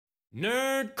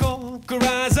Nerdcore could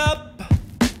rise up.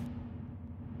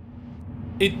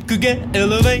 It could get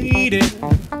elevated.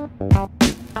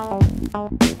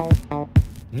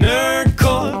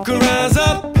 Nerdcore could rise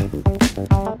up.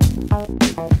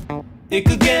 It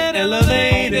could get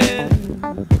elevated.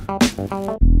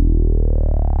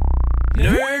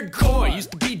 Nerdcore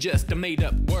used to be just a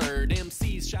made-up word.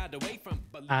 MCs shied away from.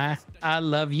 I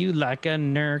love you like a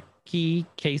nerky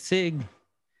K-Sig.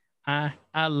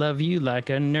 I love you like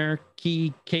a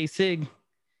nerky K-Sig.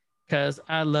 Cause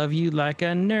I love you like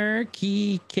a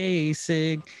nerky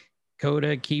K-Sig.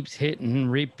 Coda keeps hitting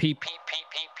repeat.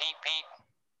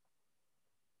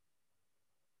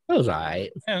 That was all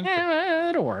right. Yeah,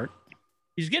 it'll work.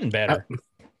 He's getting better.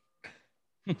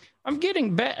 I'm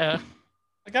getting better.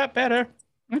 I got better.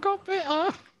 I got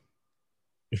better.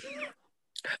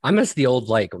 I miss the old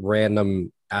like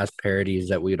random ass parodies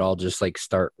that we'd all just like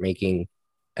start making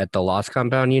at the Lost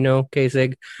Compound, you know,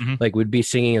 K-Sig. Mhm. Like we'd be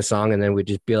singing a song and then we'd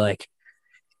just be like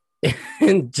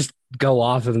and just go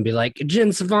off and be like, Jen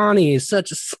Savani is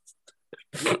such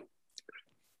a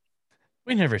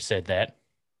We never said that.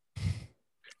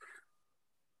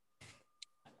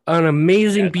 an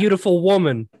amazing, beautiful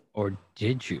woman. Or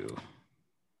did you?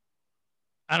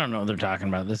 I don't know what they're talking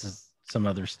about. This is some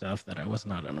other stuff that I was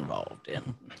not involved in.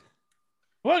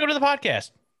 Welcome to the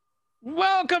podcast.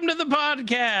 Welcome to the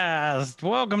podcast.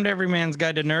 Welcome to Every Man's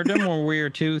Guide to Nerddom, where we are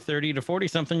two 30 to 40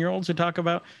 something year olds who talk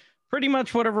about pretty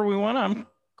much whatever we want. I'm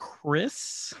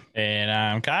Chris. And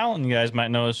I'm Kyle, and you guys might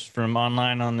know us from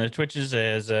online on the Twitches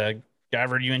as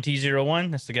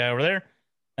GuyverUNT01. That's the guy over there.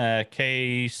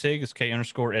 K-Sig is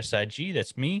K_SIG.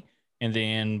 That's me. And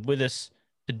then with us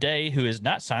today, who is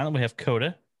not silent, we have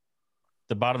Coda,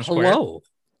 the bottom square. Hello.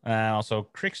 Also,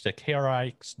 Krixda,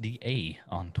 KRIXDA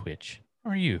on Twitch. How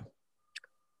are you?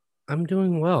 I'm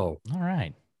doing well. All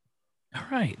right. All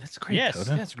right. That's great. Yes,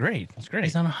 Coda. that's great. That's great.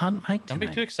 He's on a hot mic Don't be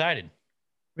tonight. too excited.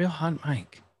 Real hot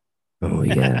mic. Oh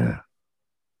yeah.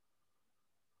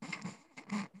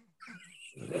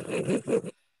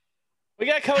 We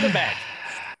got Coda back.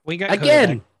 We got Coda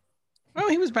Again. back. Oh,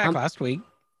 he was back I'm- last week.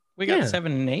 We got Yeah.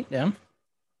 7 and 8 down.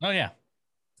 Oh, yeah.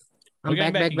 I'm We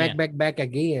got back him back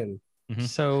again. Mhm.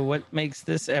 So what makes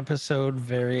this episode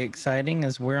very exciting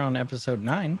is we're on episode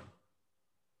 9.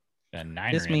 Got a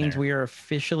niner This in means there. we are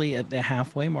officially at the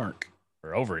halfway mark.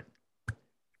 We're over it.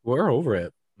 We're over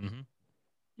it. Mm-hmm.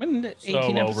 When the So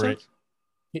 18 over episodes?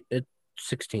 It's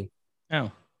 16.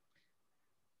 Oh.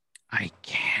 I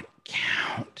can't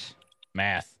count.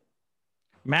 Math.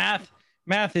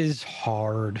 Math is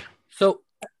hard. So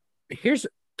here's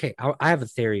okay. I have a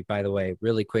theory, by the way,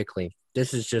 really quickly.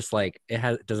 This is just like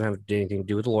it doesn't have anything to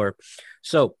do with lore.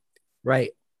 So,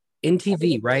 right in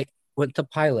TV, right with the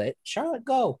pilot, Charlotte,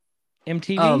 go.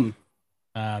 MTV?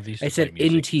 These I said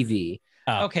in TV.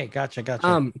 Oh. Okay, gotcha.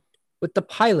 With the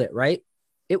pilot, right?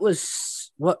 It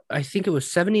was I think it was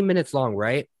 70 minutes long,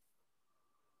 right?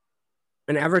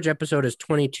 An average episode is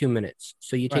 22 minutes.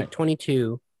 So you take Right.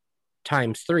 22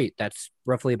 times 3. That's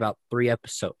roughly about 3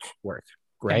 episodes worth,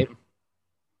 right?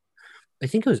 I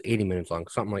think it was 80 minutes long,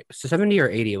 something like 70 or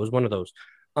 80. It was one of those.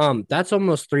 That's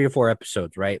almost 3 or 4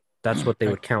 episodes, right? That's what they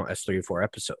would count as 3 or 4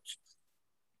 episodes.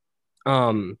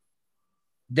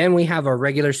 Then we have our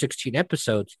regular 16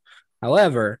 episodes.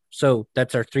 However, so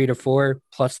that's our 3 to 4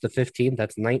 plus the 15,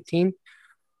 that's 19.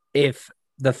 If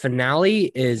the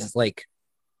finale is like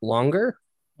longer,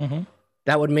 Mhm.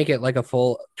 that would make it like a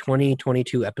full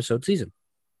 22 episode season.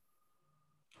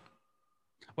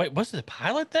 Wait, was the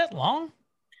pilot that long?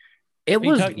 It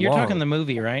was You're talking long. the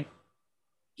movie, right?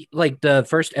 Like the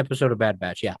first episode of Bad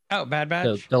Batch, yeah. Oh, Bad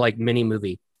Batch. The like mini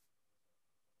movie.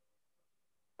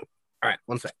 All right,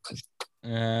 one sec.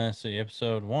 Let's see,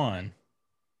 episode 1.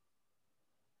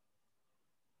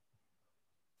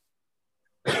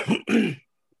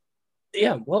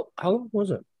 Yeah, well, how long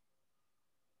was it?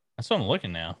 That's what I'm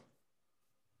looking now.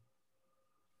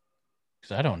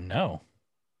 Because I don't know.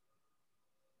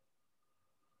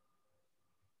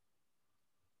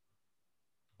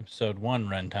 Episode 1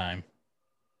 runtime.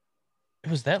 It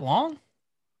was that long?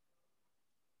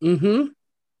 Mm-hmm.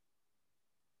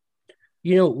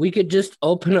 You know, we could just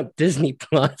open up Disney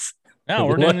Plus. No,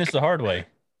 we're doing Look. this the hard way.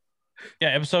 Yeah,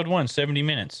 episode 1, 70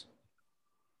 minutes.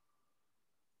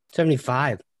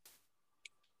 75.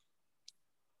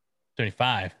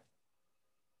 75.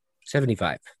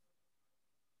 75.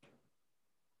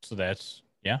 So that's,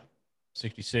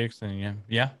 66. And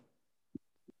yeah.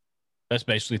 That's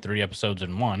basically 3 episodes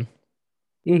in one.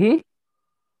 Mm-hmm. It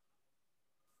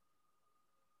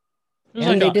was,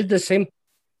 And like they a, did the same.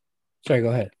 Sorry, go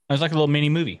ahead. it was like a little mini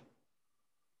movie.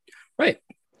 Right.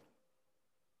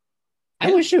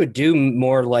 I wish it would do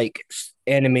more like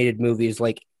animated movies,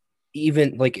 like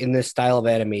even like in this style of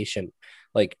animation,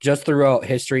 like just throughout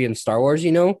history in Star Wars,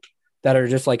 that are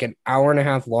just like an hour and a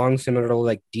half long, similar to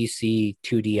like DC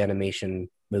 2D animation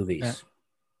movies.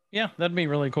 Yeah, that'd be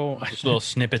really cool. Just little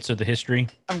snippets of the history.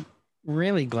 I'm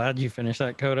really glad you finished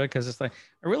that, Coda, because it's like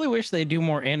I really wish they do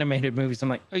more animated movies. I'm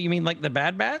like, oh, you mean like the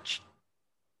Bad Batch?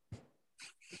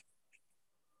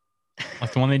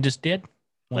 Like the one they just did?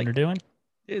 What Like- they're doing?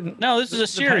 Isn't- No, this is a the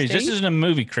past series. This 8? isn't a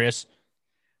movie, Chris.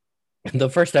 The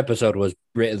first episode was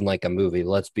written like a movie,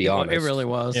 let's be honest. It really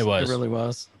was. It was. It really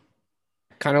was.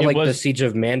 Kind of it like the was- Siege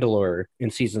of Mandalore in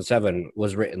season 7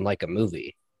 was written like a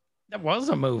movie. That was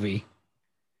a movie.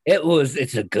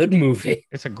 It's a good movie.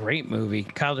 It's a great movie.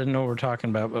 Kyle didn't know what we're talking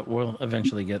about, but we'll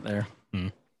eventually get there. Hmm.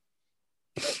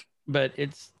 But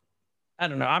I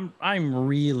don't know. I'm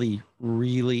really,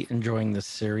 really enjoying this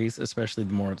series, especially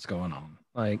the more it's going on.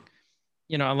 Like,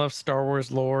 I love Star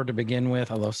Wars lore to begin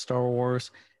with. I love Star Wars.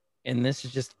 And this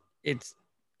is just it's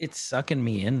sucking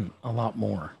me in a lot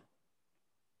more.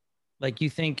 Like you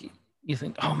think,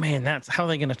 oh man, that's how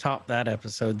they're gonna top that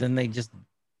episode. Then they just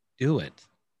do it.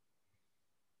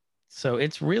 So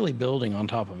it's really building on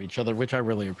top of each other, which I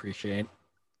really appreciate.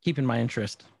 Keeping my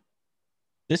interest.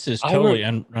 This is I totally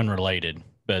unrelated,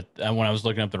 but when I was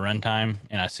looking up the runtime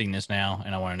and I seen this now,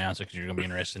 and I want to announce it because you're going to be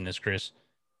interested in this, Chris.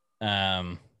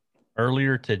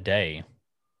 Earlier today,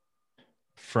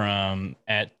 from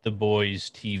at The Boys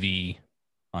TV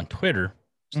on Twitter,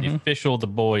 it's the official The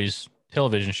Boys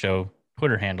television show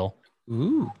Twitter handle.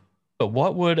 Ooh. But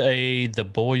what would a The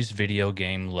Boys video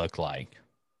game look like?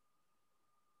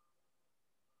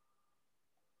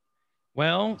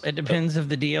 Well, it depends if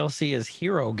the DLC is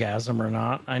Hero Gasm or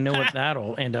not. I know what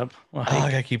that'll end up like. Oh,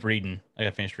 I gotta keep reading. I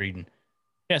gotta finish reading.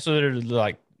 Yeah, so they're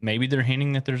like maybe they're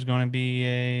hinting that there's going to be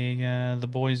a The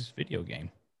Boys video game.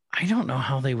 I don't know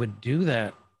how they would do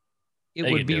that. It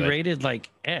They would could be do it. rated like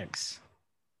X.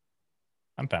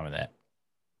 I'm fine with that.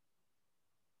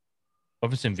 What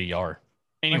if it's in VR? Like,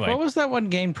 Anyway, what was that one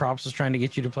game Props was trying to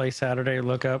get you to play Saturday or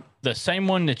look up? the same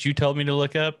one that you told me to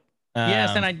look up.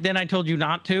 Yes, and I told you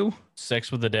not to.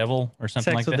 Sex with the Devil or something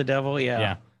Sex like with that. the Devil,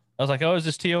 Yeah. I was like, oh, is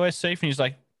this TOS safe? And he's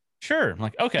like, sure. I'm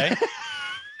like, okay.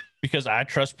 Because I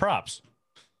trust Props.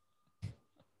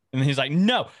 And then he's like,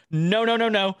 no. Like,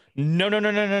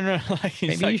 he's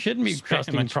Maybe like, you shouldn't be spamming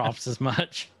trusting my Props as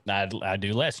much. I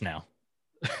do less now.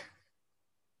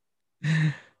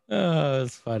 Oh,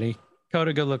 it's funny.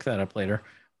 Coda, go look that up later.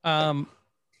 Yeah,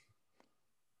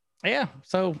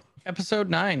 so episode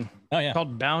 9 Oh, yeah.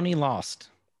 called Bounty Lost.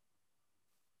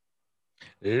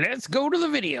 Let's go to the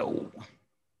video.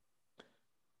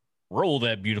 Roll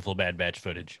that beautiful Bad Batch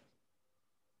footage.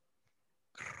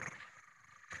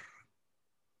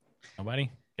 Nobody?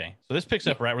 Okay. So this picks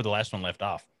up right where the last one left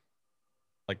off.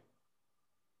 Like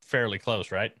fairly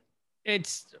close, right?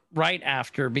 It's right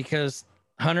after because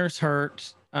Hunter's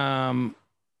hurt.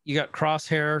 You got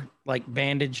Crosshair like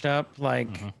bandaged up like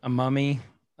Mhm. a mummy,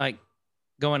 like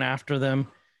going after them,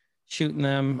 shooting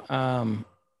them.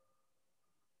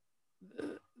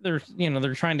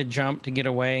 They're trying to jump to get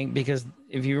away because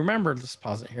if you remember, let's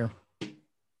pause it here.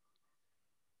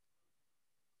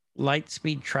 Light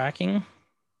speed tracking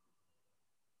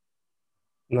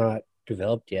Not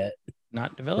developed yet.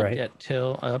 not developed Right. yet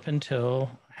up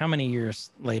until how many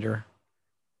years later?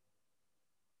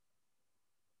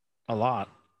 A lot.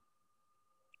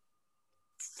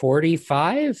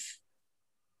 45?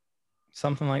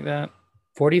 Something like that.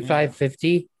 45,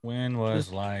 50? When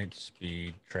was light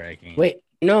speed tracking? Wait,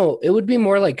 no, it would be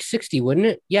more like 60, wouldn't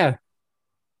it? Yeah.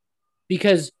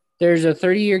 Because there's a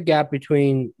 30-year gap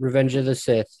between Revenge of the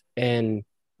Sith and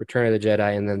Return of the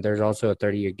Jedi, and then there's also a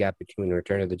 30-year gap between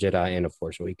Return of the Jedi and A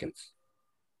Force Awakens.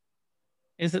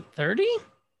 Is it 30?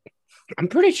 I'm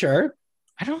pretty sure.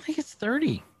 I don't think it's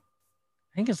 30.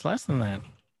 I think it's less than that. Or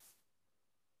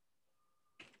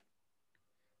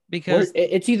Because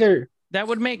it's either that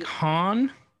would make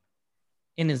Han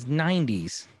in his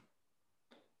 90s.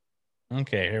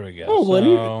 Okay, here we go. Oh,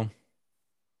 wouldn't so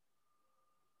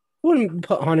wouldn't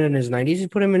put Han in his 90s,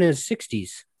 he'd put him in his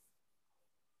 60s.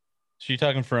 you're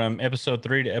talking from episode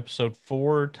 3 to episode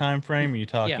 4 time frame? Are you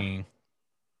talking?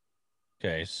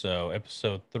 Okay, so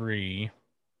episode 3,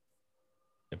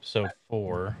 episode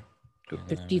 4,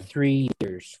 53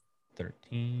 years.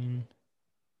 13,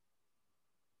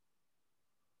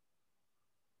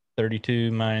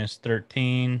 32 minus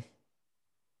 13,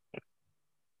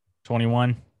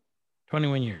 21.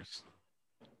 21 years.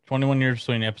 21 years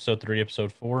between episode 3,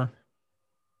 episode 4.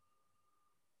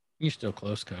 You're still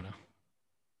close, Coda.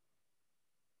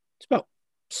 It's about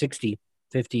 60,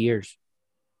 50 years.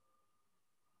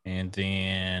 And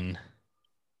then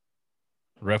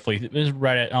roughly it was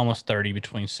right at almost 30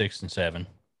 between 6 and 7.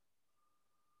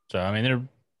 So I mean they're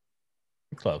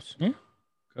close.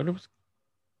 Coda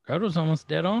was almost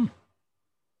dead on.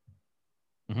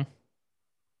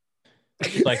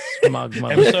 Like Smug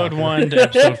episode motherfucker. 1 to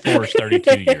episode 4 is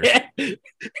 32 years.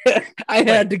 I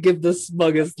had to give the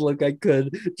smuggest look I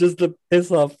could just to piss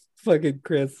off fucking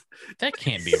Chris. That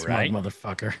can't be Smug right.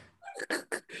 motherfucker.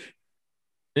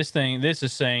 This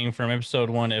is saying from episode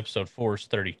 1 to episode 4 is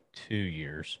 32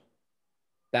 years.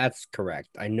 That's correct.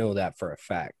 I know that for a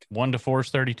fact. 1 to 4 is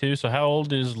 32. So how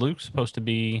old is Luke supposed to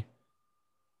be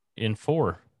in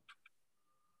 4?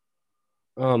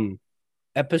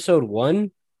 Episode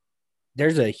 1,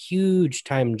 there's a huge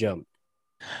time jump.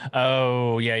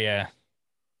 Oh, yeah.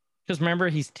 Because remember,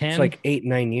 he's 10. It's like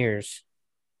 8-9 years.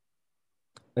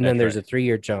 And That's then there's right. a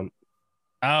 3-year jump.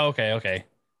 Oh, okay.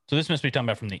 So this must be talking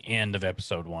about from the end of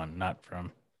episode 1, not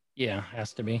from... Yeah,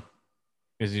 has to be.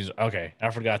 Because he's... Okay, I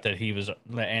forgot that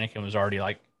Anakin was already,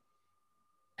 like,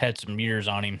 had some years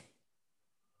on him.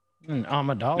 And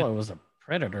Amidala was a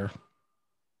predator.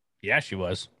 Yeah, she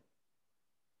was.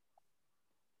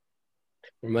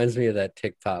 Reminds me of that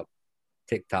TikTok.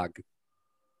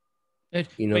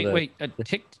 You know Wait, a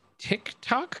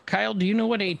TikTok? Kyle, do you know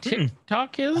what a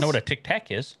TikTok is? I know what a Tic Tac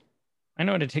is. I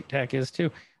know what a Tic Tac is too.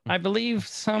 I believe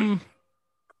some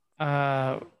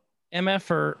MF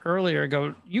or earlier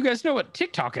ago, you guys know what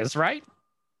TikTok is, right?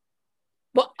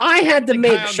 Well, I had to And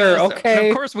make Kyle sure, goes, okay?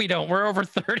 Of course we don't. We're over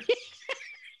 30.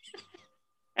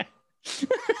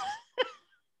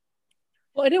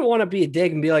 Well, I didn't want to be a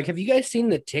dick and be like, have you guys seen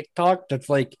the TikTok that's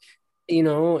like, you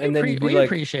know, and then you'd be we like,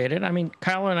 appreciate it. I mean,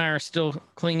 Kyle and I are still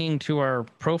clinging to our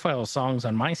profile songs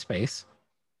on MySpace.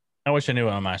 I wish I knew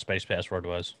what my MySpace password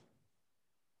was.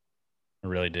 I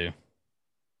really do.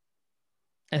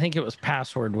 I think it was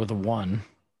password with a 1. funny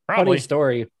Probably.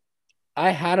 story. I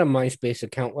had a MySpace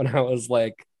account when I was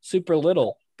like super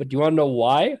little, but do you want to know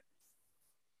why?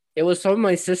 It was so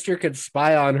my sister could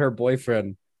spy on her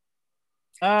boyfriend.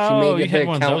 She Oh, made you had the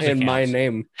one of account those in my accounts.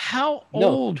 name How No.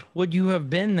 old would you have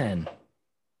been then?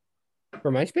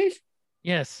 for MySpace.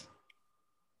 Yes.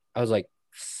 I was like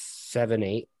 7,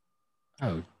 8.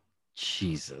 Oh,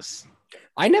 Jesus.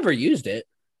 I never used it.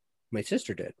 My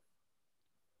sister did.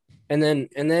 And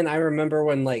then I remember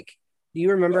when, like, do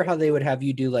you remember how they would have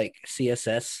you do like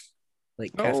CSS,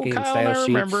 like cascade Kyle style and I sheets?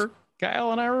 remember.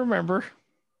 Kyle and I remember.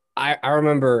 I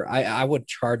remember I would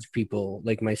charge people,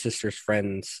 like my sister's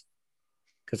friends,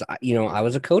 because I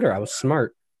was a coder. I was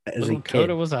smart as a Little kid.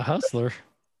 Coda was a hustler.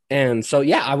 And so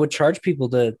yeah, I would charge people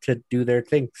to do their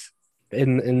things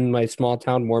in my small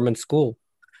town Mormon school.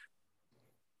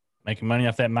 Making money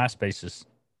off that MySpaces.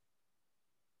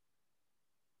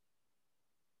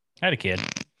 I had a kid.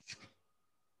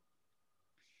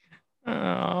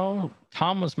 Oh,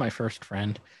 Tom was my first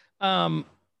friend.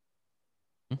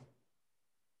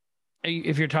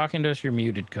 If you're talking to us, you're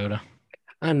muted, Coda.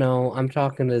 I know. I'm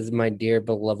talking as my dear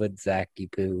beloved Zachy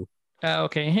Poo.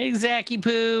 Okay. Hey, Zachy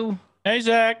Poo. Hey,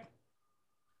 Zach.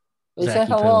 He Zachy said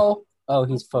Poo. hello. Oh,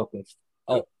 he's focused.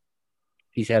 Oh,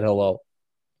 he said hello.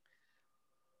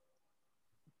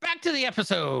 Back to the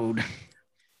episode.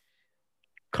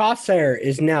 Crosshair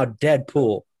is now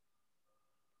Deadpool.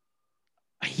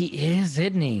 He is,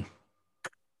 isn't he?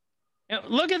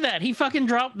 Look at that. He fucking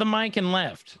dropped the mic and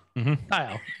left. Mm-hmm.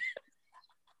 Kyle.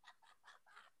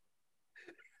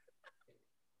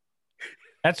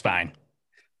 That's fine.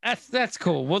 That's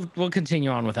cool. We'll continue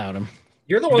on without him.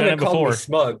 You're the You've one done that it called me before.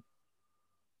 smug.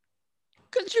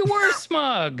 Because you were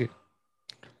smug.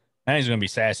 Now he's going to be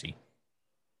sassy.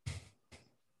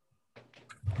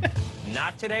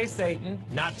 Not today, Satan.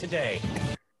 Not today.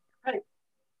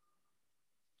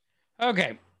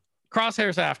 Okay.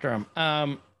 Crosshair's after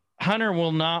him. Hunter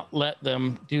will not let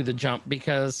them do the jump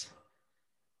because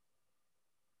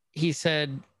he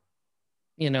said,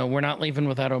 we're not leaving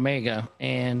without Omega.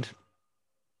 And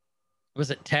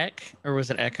was it Tech or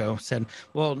was it Echo said,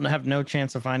 we'll have no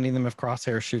chance of finding them if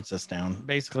Crosshair shoots us down.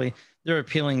 Basically, they're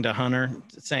appealing to Hunter,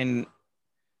 saying,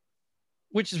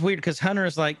 which is weird because Hunter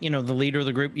is like, the leader of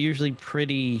the group, usually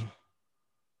pretty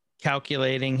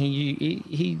calculating.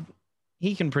 He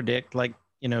can predict, like,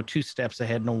 2 steps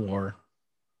ahead in a war.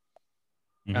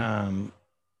 Mhm.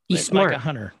 He's smart. Like a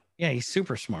Hunter. Yeah, he's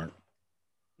super smart.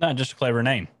 Not just a clever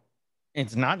name.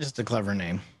 It's not just a clever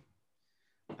name.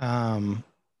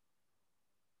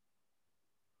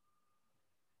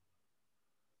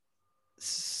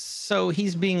 So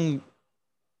he's being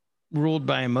ruled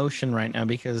by emotion right now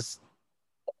because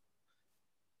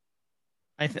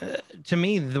to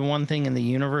me, the one thing in the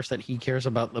universe that he cares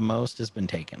about the most has been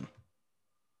taken.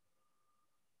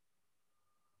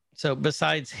 So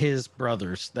besides his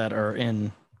brothers that are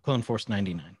in Clone Force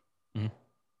 99. Mhm.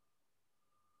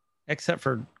 Except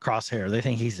for Crosshair. They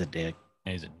think he's a dick.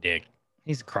 He's a dick.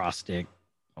 He's a cross dick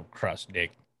Oh, cross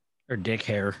dick. or dick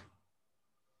hair.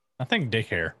 I think dick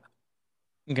hair.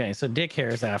 Okay, so Dick Hair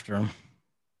is after him.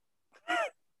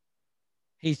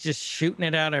 He's just shooting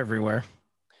it out everywhere.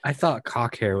 I thought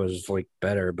cock hair was like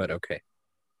better, but okay.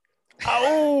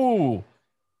 Oh,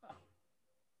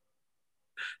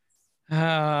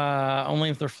 Only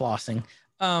if they're flossing.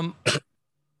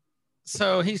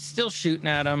 So he's still shooting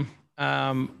at him.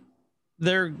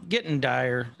 They're getting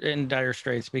in dire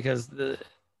straits because the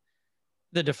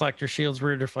deflector shields,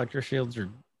 rear deflector shields, are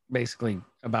basically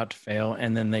about to fail,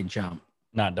 and then they jump.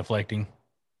 not deflecting.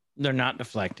 They're not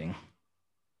deflecting.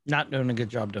 Not doing a good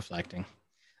job deflecting.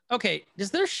 Okay,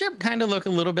 does their ship kind of look a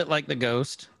little bit like the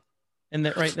Ghost? In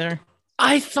that right there?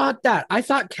 I thought that. I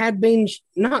thought Cad Bane's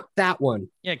not that one.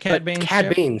 Yeah, Cad Bane's Cad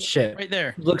ship. Bane's ship Right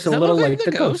there. looks Does a that little look like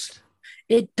the Ghost.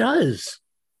 It does.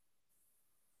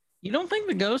 You don't think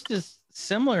the Ghost is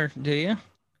similar, do you?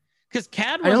 Because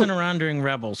Cad I don't- wasn't around during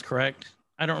Rebels, correct?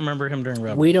 I don't remember him during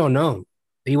Rebels. We don't know.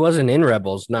 He wasn't in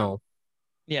Rebels, no.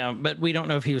 Yeah, but we don't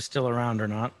know if he was still around or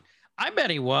not. I bet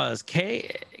he was.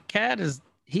 Cad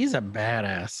he's a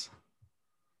badass.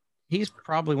 He's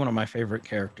probably one of my favorite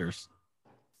characters.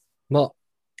 Well,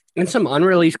 in some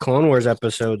unreleased Clone Wars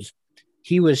episodes,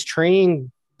 he was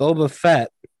training Boba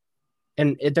Fett,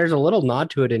 and there's a little nod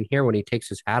to it in here when he takes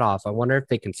his hat off. I wonder if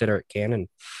they consider it canon.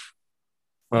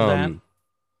 That?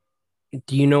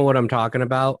 Do you know what I'm talking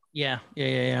about? Yeah.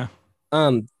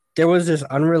 There was this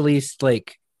unreleased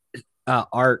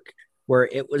arc where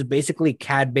it was basically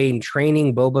Cad Bane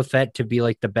training Boba Fett to be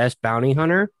like the best bounty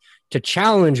hunter to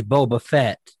challenge Boba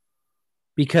Fett,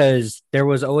 because there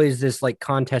was always this like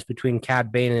contest between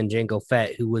Cad Bane and Jango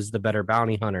Fett, who was the better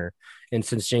bounty hunter. And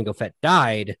since Jango Fett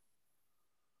died,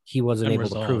 he wasn't able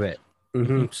to prove it.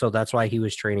 So that's why he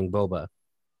was training Boba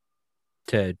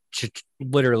to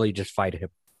literally just fight him.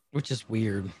 Which is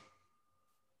weird.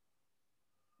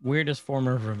 Weirdest form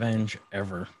of revenge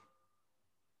ever.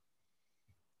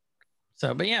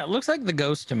 So, but yeah, it looks like the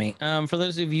Ghost to me. For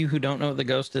those of you who don't know what the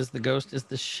Ghost is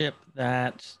the ship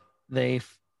that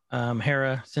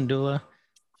Hera Syndulla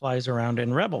flies around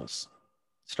in Rebels,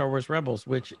 Star Wars Rebels,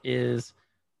 which is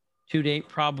to date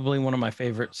probably one of my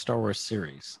favorite Star Wars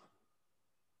series.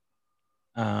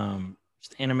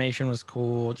 Just animation was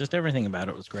cool, just everything about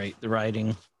it was great. The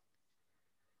writing,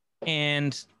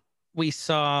 and we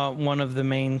saw one of the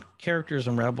main characters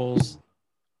in Rebels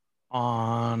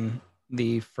on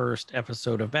the first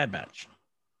episode of Bad Batch.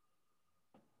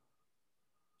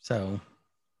 So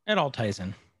it all ties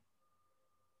in.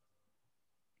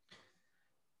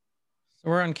 So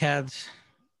we're on Cad's.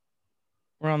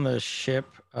 We're on the ship.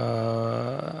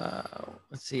 Let's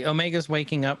see. Omega's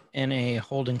waking up in a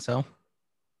holding cell.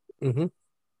 Mm-hmm.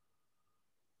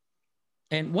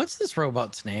 And what's this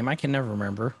robot's name? I can never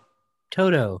remember.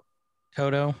 Toto.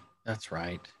 That's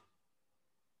right.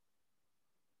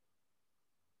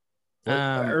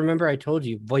 I remember I told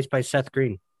you, voiced by Seth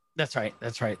Green. That's right.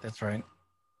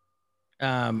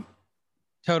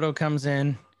 Toto comes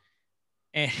in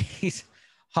and he's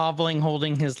hobbling,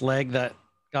 holding his leg that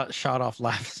got shot off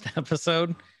last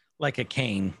episode like a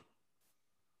cane.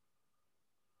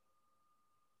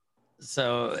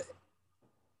 So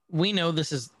we know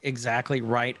this is exactly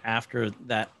right after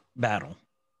that battle,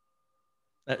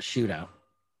 that shootout.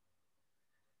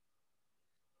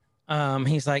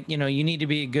 He's like, you need to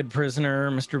be a good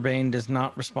prisoner. Mr. Bane does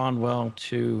not respond well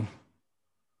to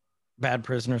bad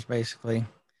prisoners, basically.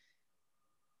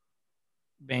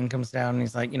 Bane comes down and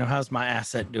he's like, how's my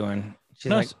asset doing?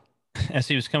 She's like, as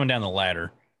he was coming down the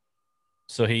ladder.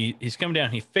 So he's coming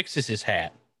down, he fixes his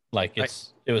hat. Like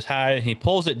it was high, and he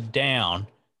pulls it down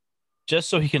just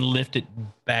so he can lift it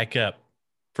back up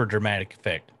for dramatic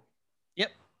effect.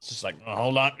 Yep. It's just like, oh,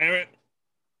 hold on, damn it.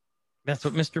 That's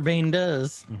what Mr. Bane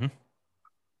does. Mm-hmm.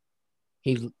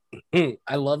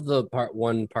 I love the part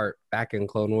back in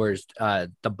Clone Wars,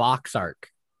 the box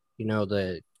arc,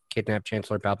 the kidnapped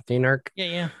Chancellor Palpatine arc.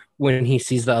 Yeah. When he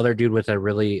sees the other dude with a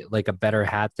really a better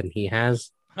hat than he has.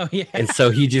 Oh yeah. And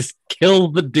so he just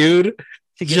killed the dude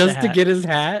to get his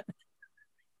hat.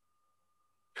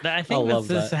 I think that's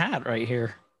this hat right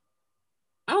here.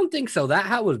 I don't think so. That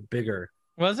hat was bigger.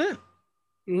 Was it?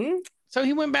 Mm-hmm. So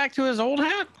he went back to his old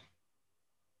hat?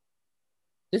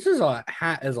 This is a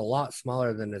hat is a lot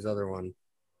smaller than his other one.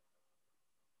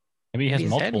 Maybe he has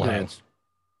multiple hats.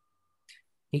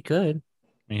 He could.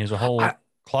 He has a whole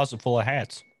closet full of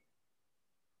hats.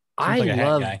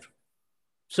 I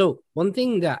So one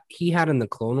thing that he had in the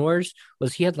Clone Wars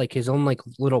was he had like his own like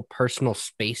little personal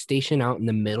space station out in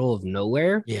the middle of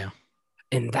nowhere. Yeah.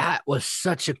 And that was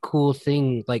such a cool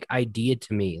thing, like idea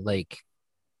to me. Like So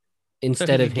he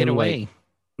instead of could get him away.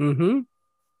 like, mm-hmm.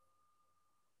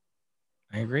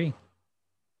 I agree.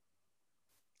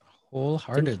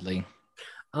 Wholeheartedly.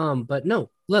 But no,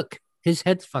 look, his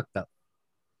head's fucked up.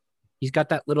 He's got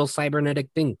that little cybernetic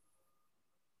thing.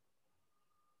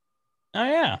 Oh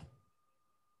yeah.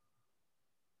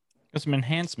 Got some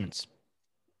enhancements.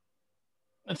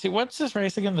 Let's see. What's this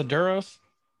race again? The Duros?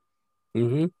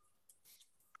 Mm-hmm.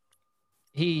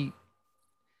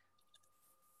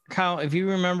 Kyle, if you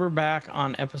remember back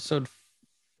on episode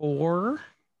 4,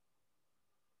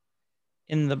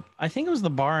 I think it was the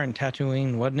bar in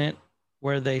Tatooine, wasn't it?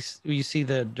 Where you see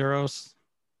the Duros,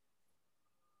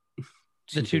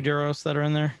 the 2 Duros that are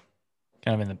in there.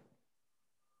 Kind of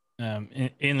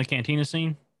in the cantina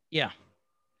scene. Yeah,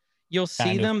 you'll see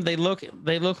Kind of. them. They look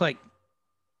like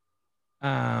They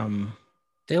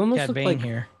almost Cad look Bane like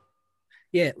here,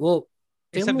 yeah. Well,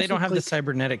 except they almost don't look have like, the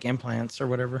cybernetic implants or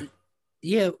whatever.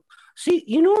 Yeah. See,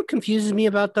 you know what confuses me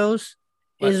about those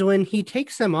What? is when he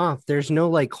takes them off. There's no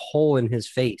like hole in his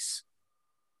face.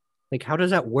 Like, how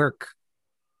does that work?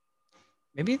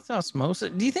 Maybe it's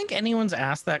osmosis. Do you think anyone's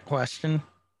asked that question?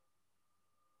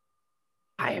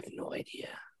 I have no idea.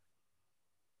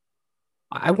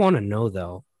 I want to know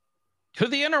though. To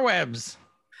the interwebs.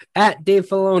 At Dave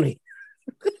Filoni.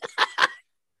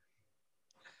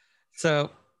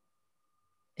 So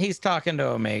he's talking to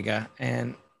Omega,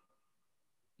 and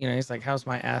he's like, "How's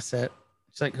my asset?"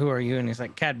 She's like, "Who are you?" And he's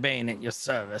like, "Cad Bane at your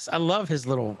service." I love his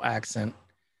little accent.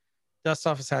 Dusts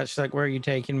off his hat. She's like, "Where are you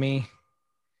taking me?"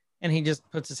 And he just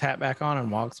puts his hat back on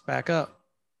and walks back up.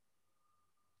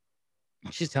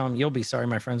 She's telling him, "You'll be sorry.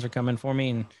 My friends are coming for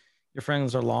me, and your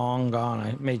friends are long gone."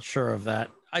 I made sure of that.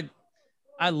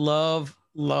 I love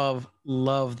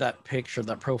that picture,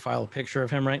 that profile picture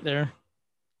of him right there.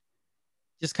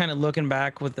 Just kind of looking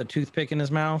back with the toothpick in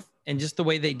his mouth, and just the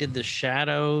way they did the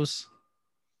shadows.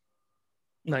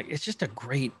 Like, it's just a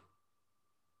great,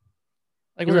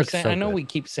 like He we were looks saying, so I know good. we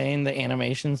keep saying the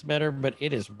animation's better, but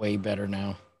it is way better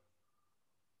now.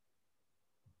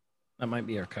 That might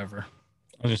be our cover.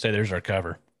 I was gonna say there's our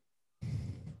cover.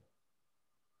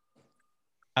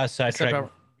 I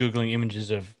sidetracked Googling images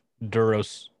of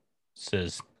Duros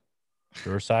says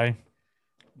Durosai.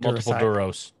 Multiple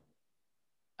Durosai.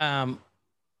 Duros.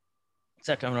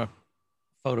 Except I'm gonna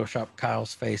Photoshop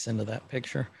Kyle's face into that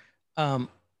picture. I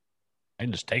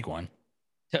can just take one.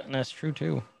 That's true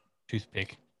too.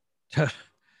 Toothpick.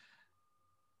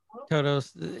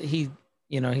 Toto's he's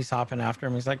hopping after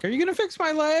him. He's like, "Are you gonna fix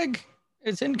my leg?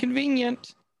 It's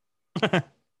inconvenient."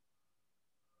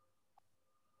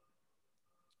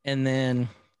 And then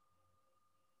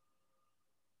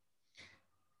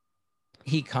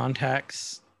he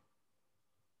contacts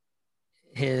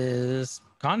his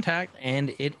contact,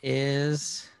 and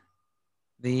it's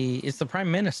the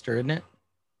prime minister, isn't it?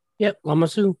 Yep, Lama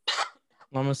Su.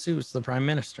 Lama Su is the prime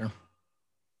minister.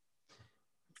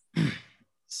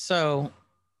 So,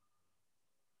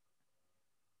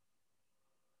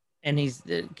 and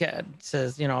Cad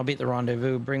says, "I'll be at the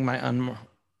rendezvous. Bring my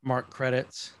unmarked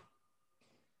credits."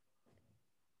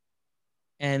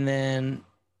 And then,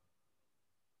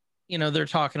 they're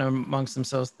talking amongst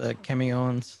themselves, the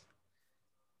Chemions.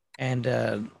 And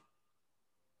I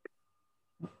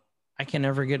can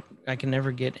never get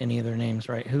any of their names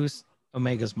right. Who's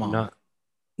Omega's mom?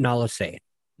 Nala Se.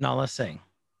 Nala Se.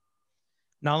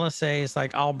 Nala Se is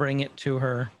like, "I'll bring it to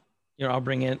her. I'll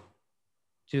bring it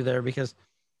to there," because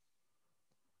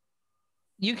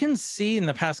you can see in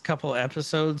the past couple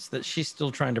episodes that she's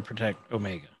still trying to protect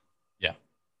Omega. Yeah.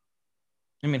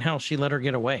 I mean, hell, she let her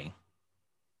get away.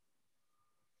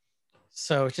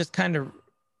 So it's just kind of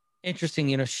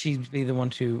interesting, she'd be the one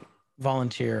to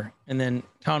volunteer. And then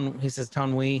he says,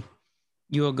 "Tanwi,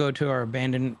 you will go to our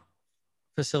abandoned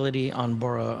facility on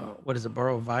Borovio.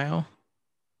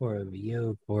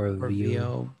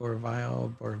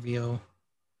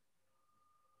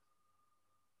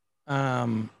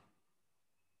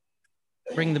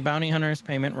 Bring the bounty hunters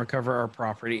payment, recover our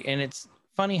property." And it's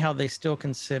funny how they still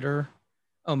consider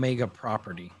Omega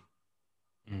property.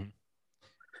 Mhm.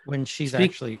 When she's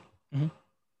actually...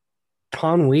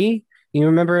 Taun We, you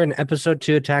remember in episode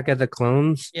 2 Attack of the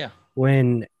Clones? Yeah.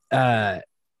 When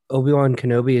Obi-Wan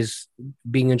Kenobi is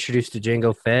being introduced to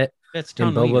Jango Fett. That's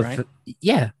and Taun We, right?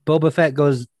 Boba Fett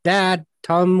goes, "Dad,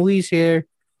 Taun We's here."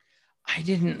 I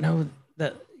didn't know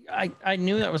that. I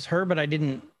knew that was her, but I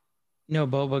didn't know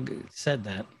Boba said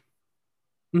that.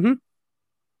 Mm-hmm.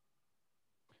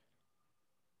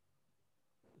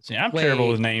 See, I'm terrible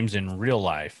Wait. with names in real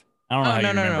life. I don't know Oh, how no,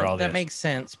 you no, remember no. all That this. makes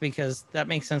sense because that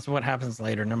makes sense of what happens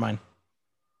later. Never mind.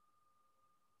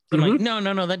 So I'm like,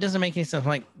 no, that doesn't make any sense. I'm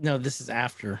like, no, this is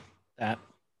after that.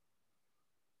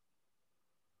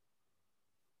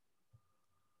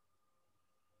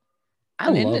 I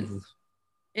And love.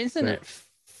 Isn't Right. it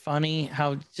funny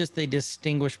how just they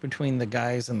distinguish between the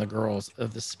guys and the girls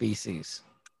of the species?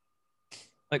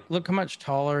 Like, look how much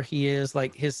taller he is.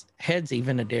 Like, his head's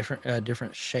even a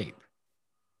different shape.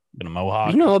 Been a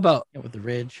mohawk. You know about With the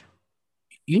ridge.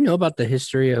 the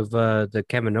history of the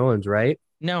Kaminoans, right?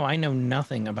 No, I know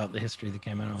nothing about the history of the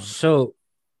Kaminoans. So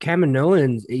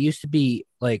Kaminoans, it used to be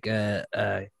like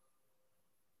a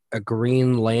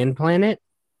green land planet,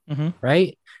 Mhm.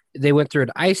 right? They went through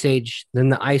an ice age, then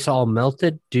the ice all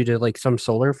melted due to like some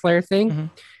solar flare thing. Mhm.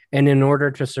 And in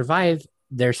order to survive,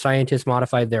 their scientists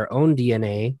modified their own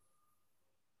DNA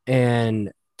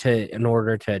and in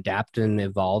order to adapt and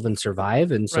evolve and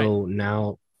survive. And so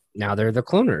now they're the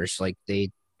cloners. Like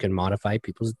they can modify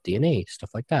people's DNA,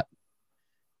 stuff like that.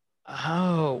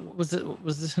 Oh, was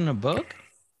this in a book?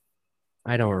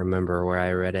 I don't remember where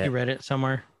I read You it. read it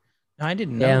somewhere? No, I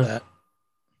didn't Yeah. know that.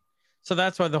 So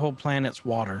that's why the whole planet's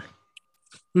water.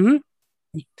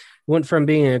 Went from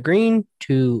being a green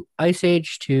to ice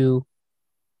age to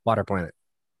water planet.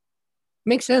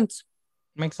 Makes sense.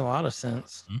 Makes a lot of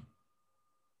sense. Mhm.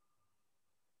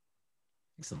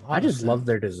 Makes a lot I of just sense. love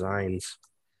their designs.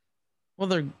 Well,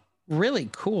 they're really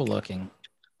cool looking.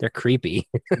 They're creepy.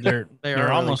 They're They are they're really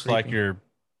almost like creepy. your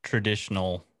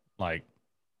traditional, like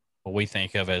what we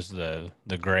think of as the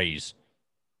grays.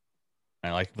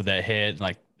 And like with that head,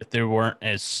 like if they weren't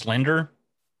as slender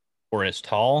or as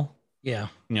tall, Yeah.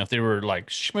 if they were like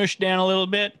smushed down a little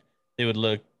bit, they would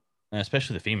look,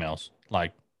 especially the females,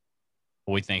 like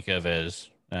what we think of as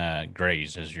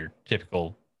grays, as your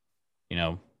typical,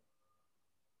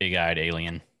 big-eyed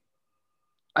alien.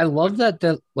 I love that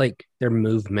their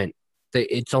movement.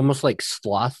 It's almost like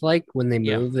sloth like when they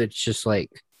Yeah. move. It's just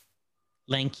like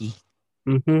Lanky.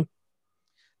 mm-hmm.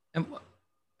 And,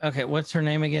 okay, what's her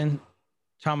name again?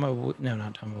 No,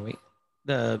 not Tama.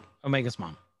 The Omega's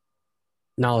mom.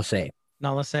 Nalase.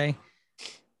 Nalase.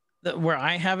 Where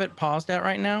I have it paused at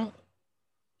right now,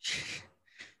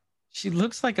 she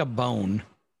looks like a bone.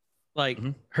 Like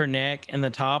Mhm. her neck and the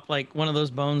top, like one of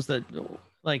those bones that,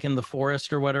 like in the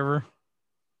forest or whatever.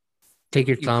 Take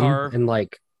your You thumb carve- and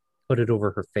like put it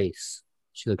over her face.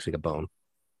 She looks like a bone.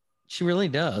 She really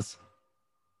does.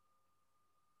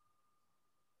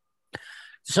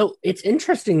 So it's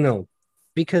interesting though,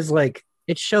 because like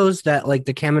it shows that like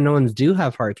the Kaminoans do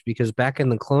have hearts because back in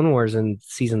the Clone Wars in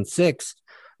season 6,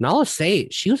 Nala Se,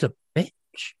 she was a bitch.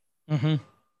 Mm-hmm.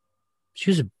 She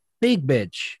was a big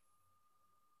bitch.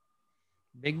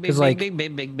 Big, 'Cause, big, like- big,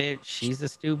 big, big, big bitch. She's a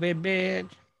stupid bitch.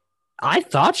 I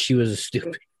thought she was a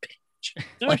stupid bitch.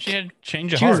 No, Like, she had to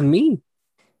change a she was heart. mean.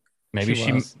 Maybe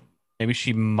she was. maybe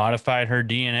she modified her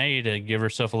DNA to give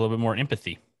herself a little bit more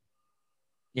empathy.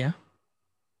 Yeah.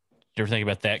 Did you ever think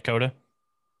about that, Coda?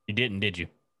 You didn't, did you?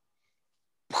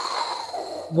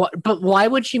 What? But why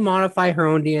would she modify her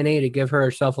own DNA to give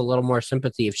herself a little more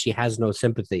sympathy if she has no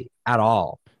sympathy at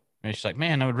all? And she's like,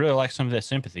 man, I would really like some of that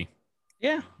sympathy.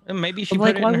 Yeah. And maybe she But,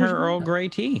 like, put it why in would her you do Earl that? Grey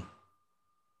tea.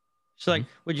 She's like,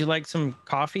 would you like some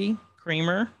coffee,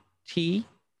 creamer, tea?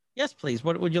 Yes, please.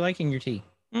 What would you like in your tea?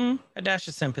 A dash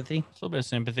of sympathy. Just a little bit of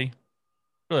sympathy.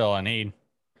 Really all I need.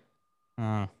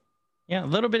 Yeah, a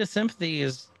little bit of sympathy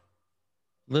is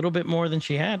a little bit more than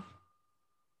she had.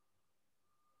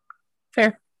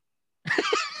 Fair.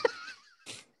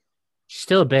 She's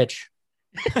still a bitch.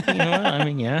 You know what? I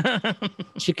mean, yeah.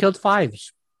 She killed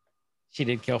fives. She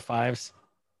did kill fives.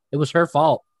 It was her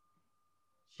fault.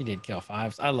 She did kill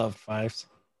fives. I love fives.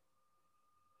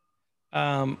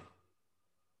 Kyle,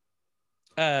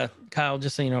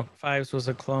 just so you know, Fives was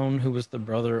a clone who was the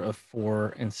brother of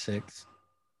 4 and 6.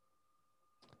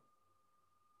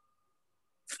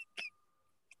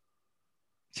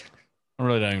 I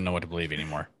really don't even know what to believe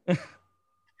anymore.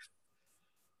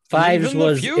 Fives in the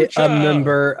was future. a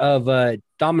member of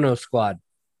Domino Squad,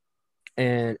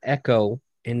 and Echo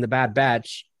in the Bad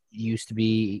Batch is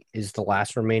the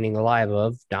last remaining alive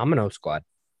of Domino Squad.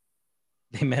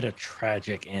 They met a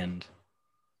tragic end.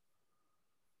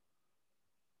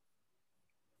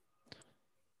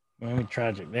 I mean,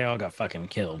 tragic. They all got fucking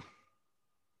killed.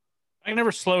 I can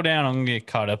never slow down. I'm gonna get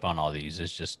caught up on all these.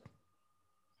 It's just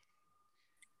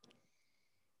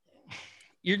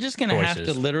You're just gonna have to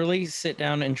Choices. literally sit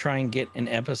down and try and get an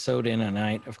episode in a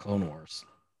night of Clone Wars.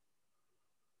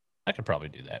 I could probably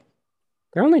do that.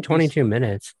 They're only 22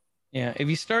 minutes. Yeah, if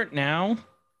you start now,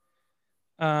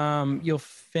 You'll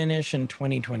finish in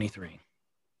 2023.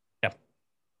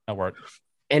 That work.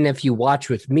 And if you watch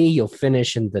with me, you'll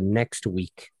finish in the next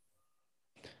week.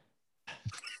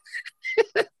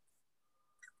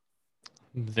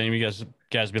 Then you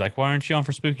guys be like, why aren't you on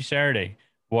for Spooky Saturday?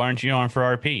 Why aren't you on for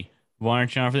RP? Why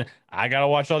aren't you on for? I gotta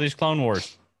watch all these Clone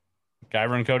Wars.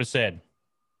 Guyver and Coda said.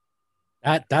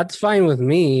 That's fine with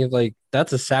me. Like,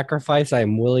 that's a sacrifice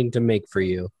I'm willing to make for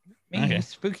you. Man, Okay.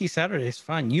 Spooky Saturday's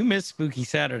fun. You missed Spooky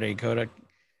Saturday, Coda.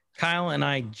 Kyle and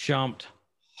I jumped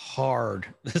hard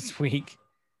this week.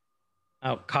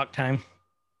 Oh, cock time.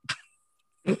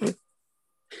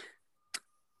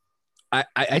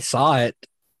 I saw it,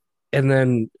 and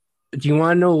then do you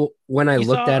want to know when I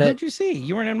looked at it? What'd you see?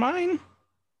 You weren't in mine?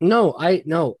 No, I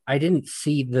didn't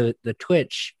see the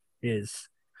Twitch.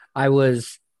 I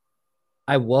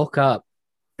woke up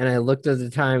and I looked at the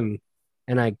time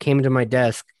and I came to my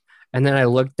desk and then I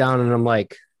looked down and I'm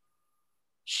like,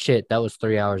 shit, that was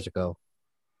 3 hours ago.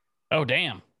 Oh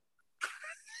damn.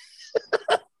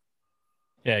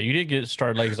 Yeah, you did get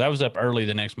started late because I was up early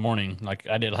the next morning. Like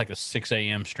I did like a 6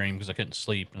 a.m. stream because I couldn't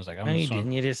sleep. I was like, I'm No, you just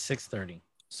didn't. You did 6:30.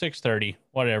 6:30,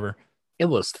 whatever. It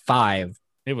was 5.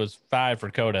 It was 5 for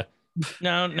Coda.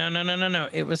 No.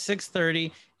 It was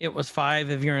 6:30. It was 5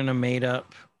 if you're in a made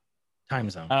up time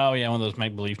zone. Oh yeah, one of those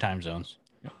make believe time zones.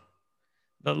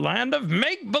 The land of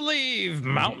make believe,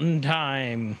 mountain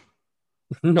time.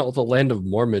 No, the land of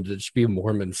Mormons. It should be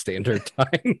Mormon Standard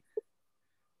Time.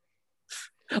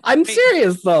 I'm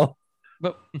serious though.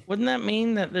 But wouldn't that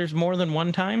mean that there's more than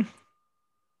one time?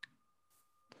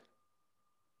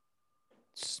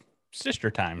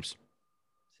 Sister times.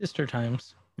 Sister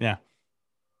times. Yeah.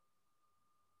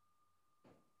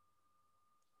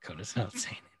 Coda's not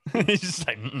saying He's just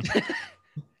like, it.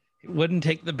 Wouldn't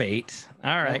take the bait.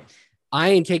 All right. I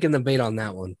ain't taking the bait on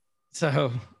that one.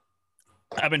 So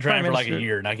I've been trying Prime for like a Minister-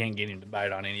 year and I can't get him to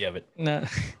bite on any of it. no.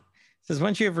 It says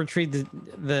once you have retrieved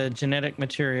the genetic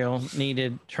material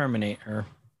needed, terminate her.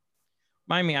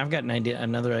 Mind me, I've got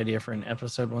another idea for an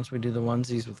episode once we do the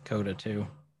onesies with Coda too.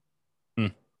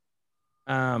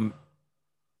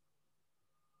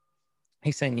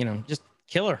 He's saying, just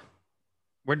kill her.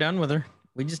 We're done with her.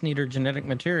 We just need her genetic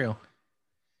material.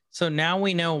 So now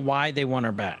we know why they want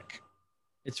her back.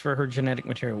 It's for her genetic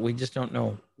material. We just don't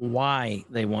know why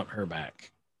they want her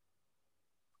back.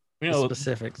 We The know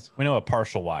specifics. we know a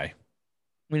partial why.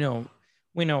 We know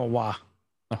a why.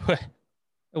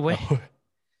 Why?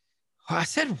 I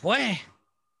said why.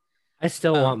 I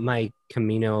still Um, want my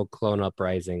Camino clone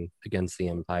uprising against the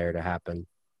Empire to happen.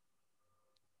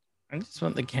 I just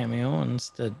want the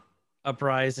cameos to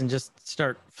uprise and just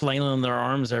start flailing their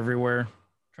arms everywhere,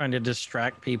 trying to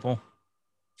distract people.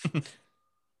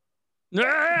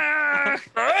 Ah!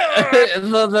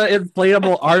 the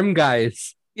inflatable arm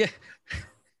guys. Yeah.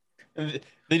 They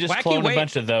just Wacky cloned wave. a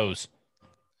bunch of those.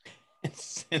 Come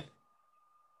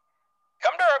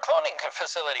to our cloning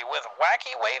facility with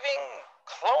wacky waving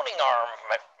cloning arm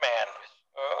man.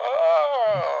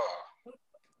 Oh,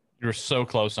 You were so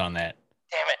close on that.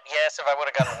 damn it. Yes, if I would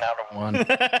have gotten out of one.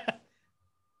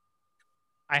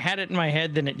 I had it in my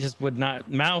head, then it just would not.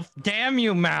 Mouth. Damn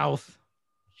you, mouth.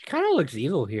 She kind of looks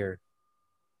evil here.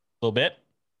 A little bit.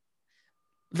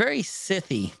 Very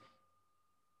Sithy. Is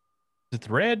it the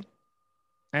red?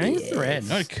 I think it's the red. You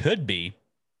know what it could be?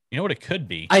 You know what it could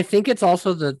be? I think it's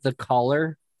also the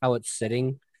collar, how it's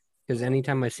sitting. Because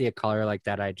anytime I see a collar like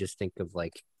that, I just think of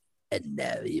like, and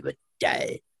now you would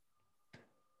die.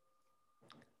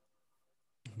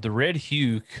 The red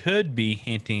hue could be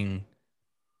hinting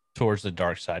towards the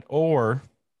dark side, or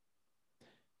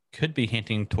could be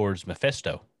hinting towards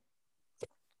Mephisto.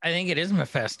 I think it is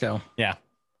Mephisto. Yeah.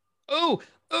 Oh,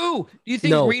 do you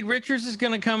think No. Reed Richards is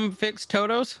going to come fix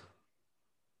Toto's?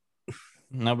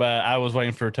 No, but I was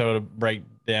waiting for Toto to break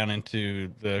down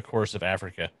into the chorus of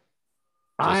Africa.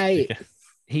 I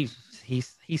He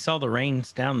saw the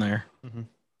rains down there.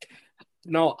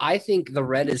 No, I think the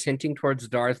red is hinting towards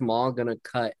Darth Maul gonna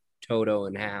cut Toto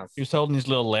in half. He was holding his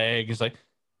little leg. He's like,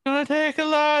 "Gonna take a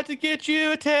lot to get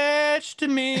you attached to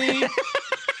me."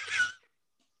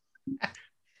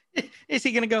 Is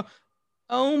he going to go,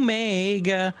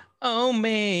 Omega,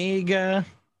 Omega?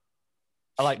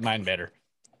 I like mine better.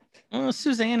 Well,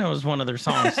 Susanna was one of their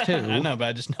songs too. I know, but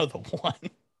I just know the one.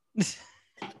 So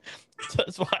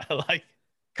that's why I like.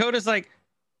 Coda's like,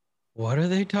 what are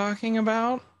they talking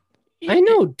about? I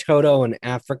know Toto in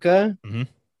Africa. Mhm.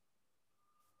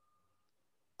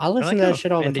 I I listen like to how that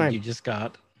shit all the offended time. You just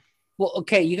got. Well,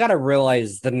 okay, you got to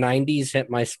realize the 90s hit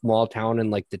my small town in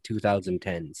like the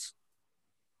 2010s.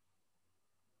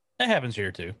 That happens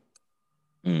here too.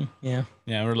 Yeah.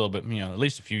 Yeah, we're a little bit, at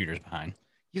least a few years behind.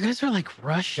 You guys are like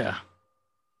Russia.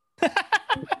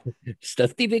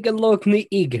 Statistiken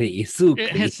igri, sukri.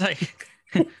 It's like,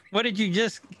 what did you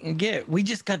just get? We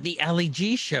just got the Ali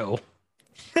G show.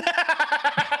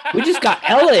 We just got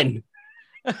Ellen.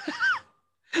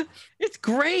 It's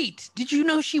great. Did you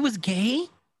know she was gay?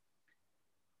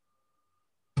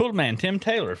 Pool man Tim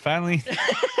Taylor finally.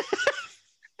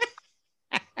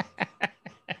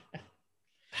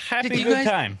 Happy Did you good guys-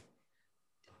 time.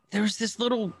 There's this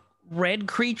little red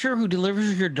creature who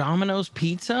delivers your Domino's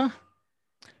pizza.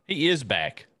 He is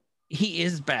back. He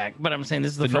is back, but I'm saying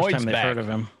this is the The first Noid's time they've back. heard of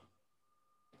him.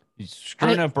 He's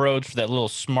screwing up roads for that little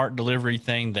smart delivery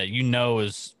thing that you know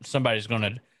is somebody's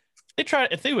gonna.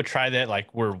 If they would try that like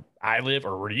where I live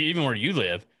or even where you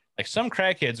live, like some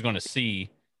crackhead's going to see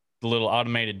the little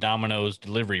automated Domino's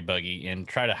delivery buggy and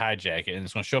try to hijack it, and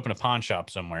it's going to show up in a pawn shop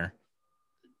somewhere.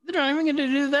 They're not even going to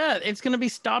do that. It's going to be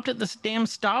stopped at this damn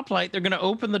stoplight. They're going to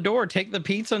open the door, take the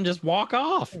pizza, and just walk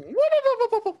off.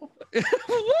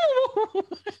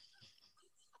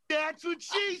 That's what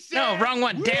she said. No, wrong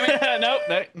one. Damn it. Nope.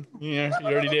 Yeah, you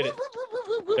already did it.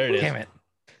 There it is. Damn it.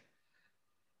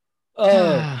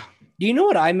 Do you know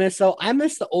what I miss though? I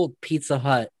miss the old Pizza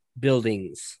Hut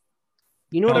buildings.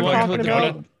 You know what Oh, I'm like talking with the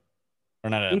about? goat? Or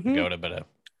not a Mhm. pagoda, but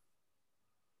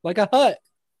Like a hut.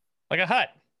 like a hut.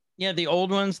 Yeah, the old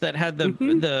ones that had the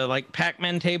Mhm. the like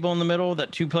Pac-Man table in the middle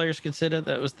that two players could sit at.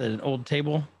 That was the old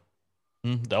table.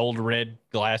 The old red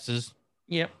glasses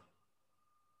Yep.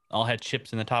 all had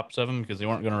chips in the tops of them because they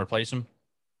weren't going to replace them.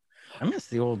 I miss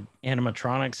the old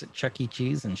animatronics at Chuck E.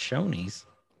 Cheese and Shoney's.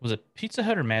 Was it Pizza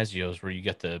Hut or Mazzio's where you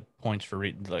got the points for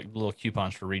reading, like little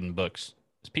coupons for reading books?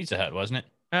 It's Pizza Hut, wasn't it?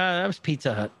 That was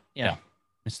Pizza Hut. Yeah.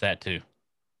 It's that too.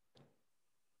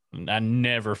 I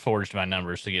never forged my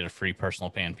numbers to get a free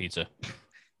personal pan pizza.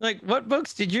 Like, what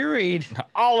books did you read,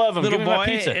 All of them. little Give me my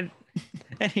boy? pizza.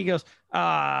 And he goes,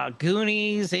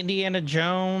 Goonies, Indiana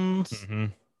Jones,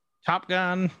 Mhm. Top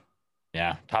Gun.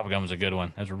 Yeah, Top Gun was a good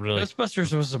one. That's a really.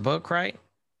 Ghostbusters was a book, right?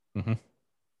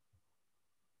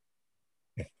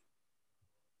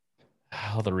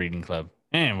 Oh, the reading club.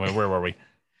 Anyway, where were we?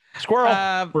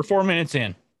 Squirrel. We're 4 minutes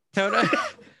in.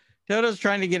 Toto's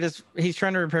trying to he's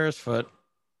trying to repair his foot.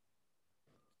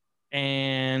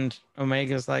 And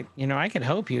Omega's like, I can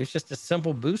help you. It's just a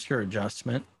simple booster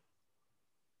adjustment.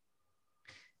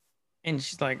 And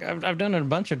she's like, I've done it a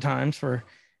bunch of times for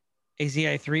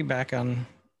AZI3 back on,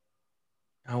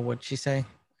 what'd she say? I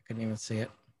couldn't even see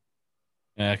it.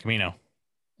 Camino.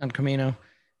 On Camino.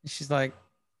 And she's like,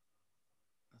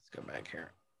 let's go back here.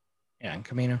 Yeah, on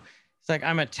Camino. It's like,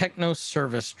 I'm a techno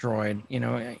service droid.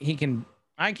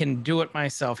 I can do it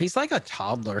myself. He's like a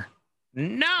toddler.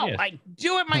 No, Yes. I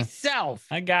do it myself.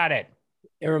 I got it.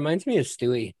 It reminds me of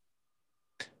Stewie.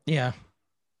 Yeah.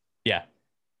 Yeah.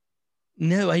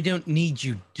 No, I don't need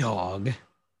you, dog.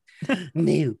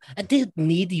 No, I don't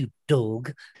need you,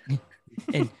 dog.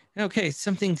 And okay,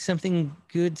 something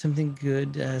good, something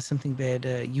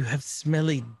bad. You have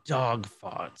smelly dog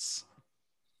farts.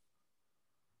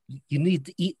 You need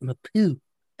to eat my poo.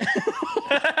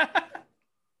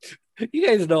 You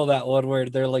guys know that one where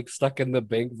they're like stuck in the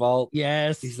bank vault?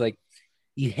 Yes. He's like,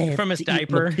 you have From his to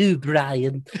diaper. eat my poo,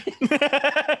 Brian.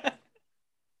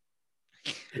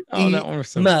 Oh, that one was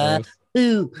so my gross.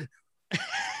 poo.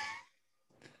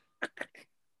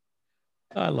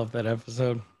 I love that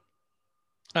episode.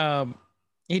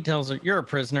 He tells her, "You're a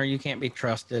prisoner. You can't be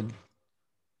trusted."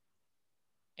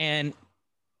 And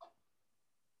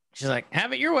she's like,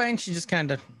 "Have it your way." And she just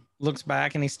kind of looks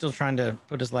back, and he's still trying to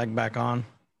put his leg back on.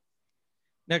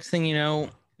 Next thing you know,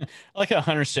 I like how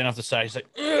Hunter's sitting off the side. He's like,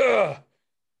 ugh.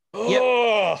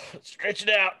 Oh, stretch it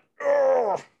out.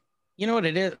 Ugh. you know what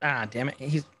it is? Ah, damn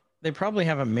it. They probably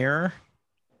have a mirror.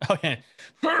 Oh, yeah.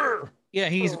 Ugh. Yeah,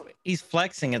 he's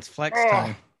flexing. It's flex Oh.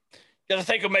 time. Gotta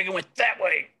think Omega went that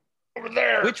way. Over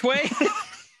there. Which way?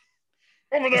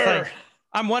 Over It's there. like,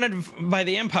 I'm wanted by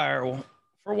the Empire. Well,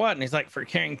 for what? And he's like, for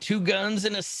carrying 2 guns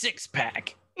and a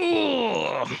 6-pack.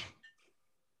 Ugh.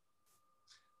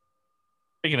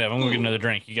 Speaking of, I'm going to get another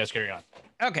drink. You guys carry on.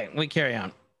 Okay, we carry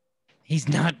on. He's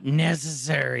not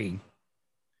necessary.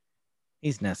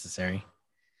 He's necessary.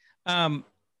 They're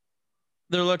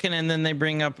looking, and then they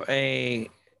bring up this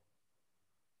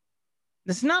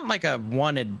is not like a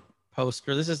wanted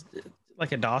poster. This is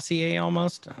like a dossier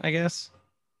almost, I guess.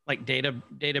 Like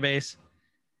database.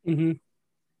 Mm-hmm.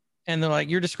 And they're like,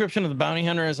 your description of the bounty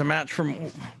hunter is a match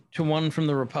to one from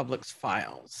the Republic's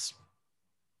files.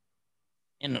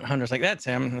 And Hunter's like, that's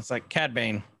him. And it's like Cad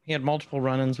Bane. He had multiple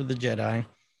run-ins with the Jedi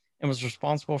and was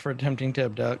responsible for attempting to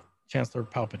abduct Chancellor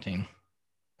Palpatine.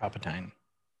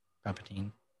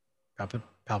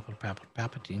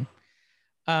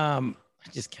 I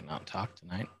just cannot talk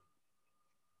tonight.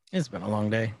 It's been a long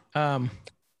day.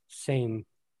 Same.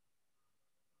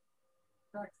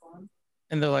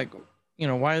 And they're like,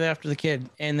 why are they after the kid?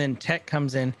 And then Tech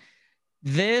comes in.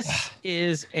 This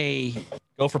is a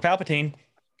Go for Palpatine.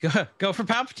 go for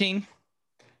Palpatine.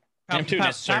 I'm too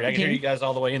necessary. I can hear you guys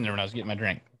all the way in there when I was getting my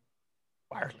drink.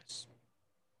 Wireless.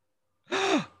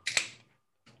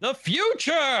 The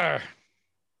future.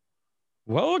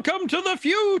 Welcome to the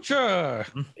future.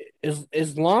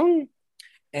 As long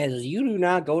as you do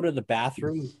not go to the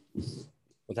bathroom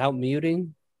without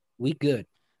muting, we good.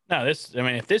 No, this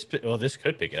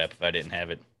could pick it up if I didn't have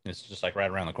it. It's just like right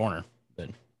around the corner, but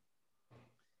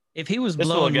If he was This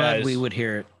blowing little mud, guy's- we would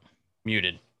hear it.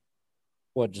 muted.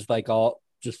 What, just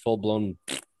full blown?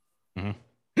 No,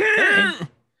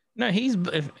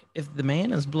 if the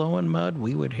man is blowing mud,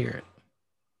 we would hear it.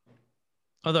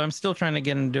 Although I'm still trying to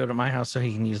get him to do it at my house so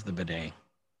he can use the bidet.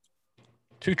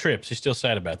 2 trips. He's still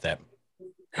sad about that.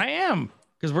 I am,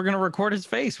 because we're gonna record his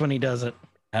face when he does it.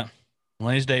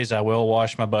 One of these days, I will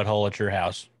wash my butthole at your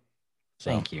house.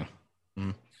 So, Thank you.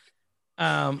 Mm.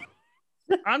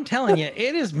 I'm telling you,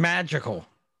 it is magical.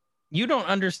 You don't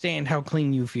understand how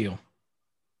clean you feel.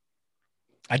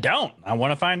 I don't. I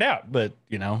want to find out, but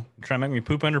trying to make me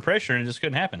poop under pressure, and it just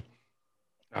couldn't happen.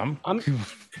 I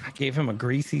gave him a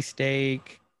greasy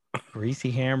steak,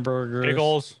 greasy hamburgers,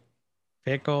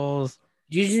 Pickles.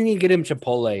 You just need to get him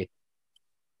Chipotle.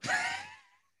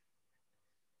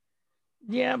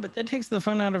 Yeah, but that takes the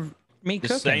fun out of me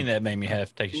Just cooking. saying that made me have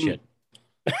to take a shit.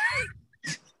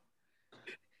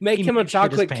 Make He him a shit his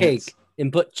chocolate pants. cake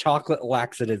and put chocolate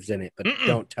laxatives in it, but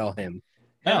don't tell him.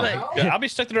 No, Like- I'll be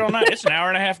stuck there all night. It's an hour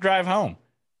and a half drive home.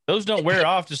 Those don't wear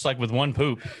off just like with one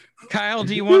poop. Kyle,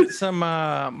 do you want some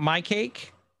my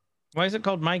cake? Why is it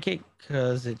called my cake?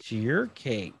 Because it's your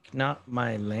cake, not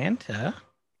my Lanta.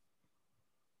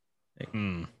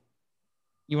 Hmm.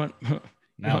 You want Now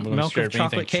I'm want going to milk start of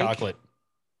chocolate anything cake? chocolate.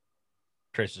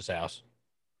 Trish's house.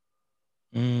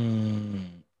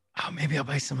 Oh, maybe I'll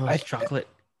buy some of those chocolate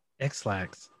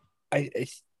X-Lax.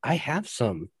 I have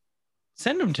some.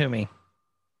 Send them to me.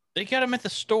 They got them at the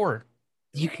store.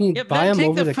 You can Yep, buy that'd them take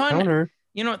over the the fun- counter.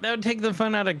 You know what? That would take the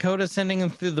fun out of Coda sending them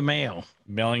through the mail.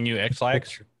 Mailing you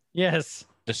X-Lax Yes.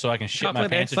 just so I can shit my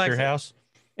Chocolate pants at your X-Lax. house.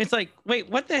 It's like, wait,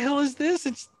 what the hell is this?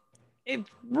 It's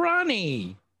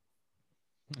Ronnie.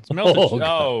 It's melted. Oh,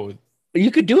 God. Oh,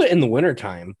 You could do it in the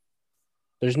wintertime.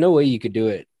 There's no way you could do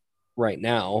it right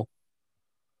now.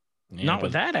 yeah, Not but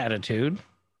with that attitude.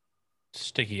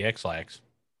 sticky X-Lax.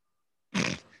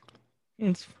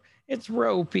 It's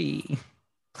ropey.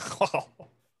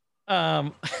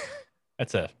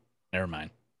 That's never mind.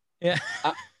 Yeah.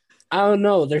 I don't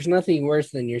know. There's nothing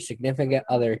worse than your significant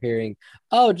other hearing,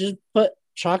 "Oh, just put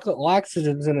chocolate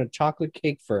laxatives in a chocolate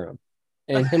cake for him,"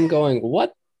 and him going,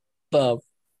 "What the?"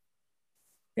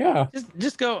 Yeah.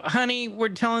 Just go, honey, we're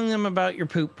telling them about your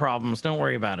poop problems. Don't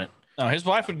worry about it. No, his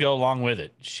wife would go along with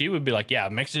it. She would be like, "Yeah,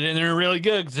 mix it in there really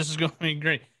good because this is going to be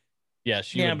great." Yeah,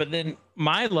 she. Yeah, would, but then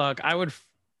my luck, I would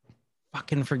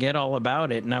fucking forget all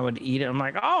about it and I would eat it. I'm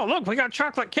like, oh, look, we got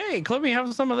chocolate cake. Let me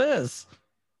have some of this.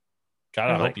 God,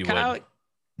 I I'm hope like, you Kyle,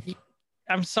 would.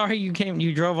 I'm sorry you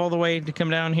drove all the way to come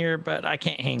down here, but I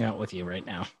can't hang out with you right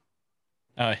now.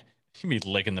 She'd be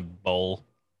licking the bowl,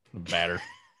 the batter.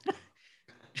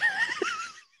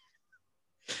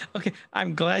 Okay,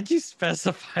 I'm glad you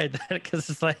specified that because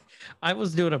it's like I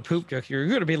was doing a poop joke. You're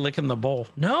going to be licking the bowl.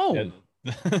 No,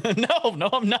 no,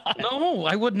 I'm not. no,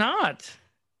 I would not.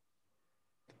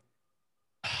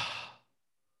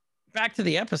 Back to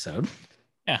the episode.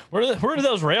 Yeah, where are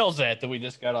those rails at that we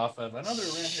just got off of? I know they're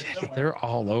around here Shit, somewhere. they're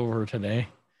all over today.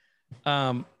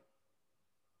 But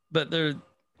they're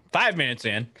 5 minutes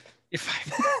in. if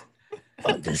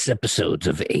On this episodes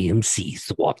of AMC's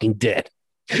The Walking Dead.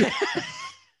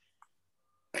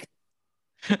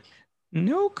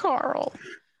 no Carl.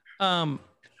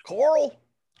 Coral.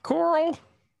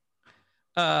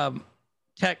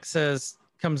 Tech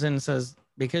comes in and says,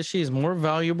 because she is more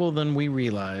valuable than we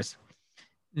realize.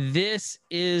 This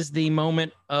is the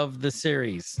moment of the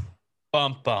series.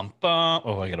 Bum bum bum.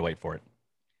 Oh, I gotta wait for it.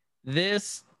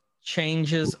 This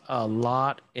changes a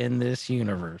lot in this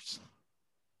universe.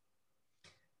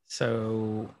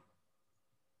 So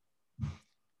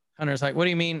Hunter's like, what do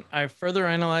you mean? I further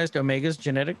analyzed Omega's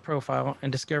genetic profile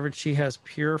and discovered she has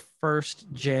pure first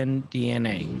gen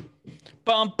DNA.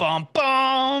 Bum bum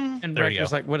bum. And There you Rector's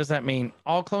go. like, what does that mean?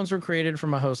 All clones were created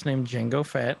from a host named Jango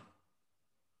Fett.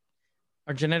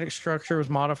 Our genetic structure was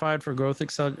modified for growth,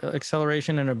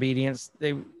 acceleration, and obedience.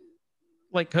 They,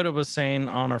 like Coda was saying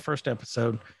on our first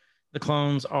episode, the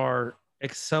clones are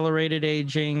accelerated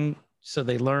aging, so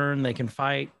they learn, they can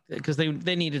fight because they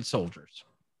needed soldiers.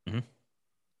 Mhm.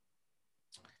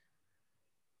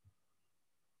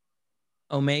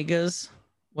 Omega's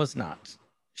was not.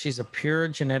 She's a pure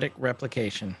genetic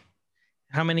replication.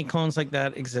 How many clones like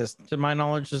that exist? To my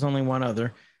knowledge, there's only one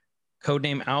other.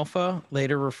 Codename Alpha,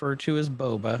 later referred to as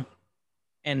Boba.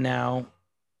 And now,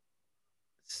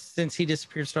 since he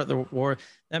disappeared to start the war,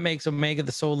 that makes Omega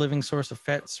the sole living source of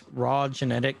Fett's raw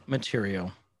genetic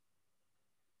material.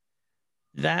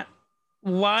 That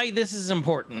why this is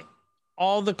important.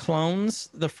 All the clones,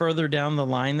 the further down the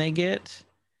line they get,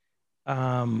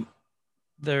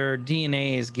 their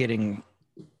DNA is getting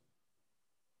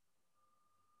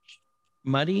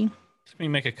muddy. Let me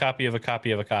make a copy of a copy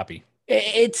of a copy.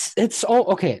 It's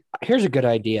all okay. Here's a good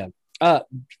idea.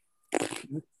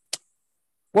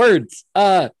 Words.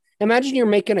 Imagine you're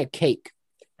making a cake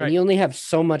and Right. you only have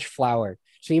so much flour.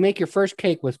 So you make your first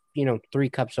cake with 3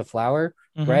 cups of flour,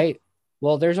 Mhm. right?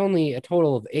 Well, there's only a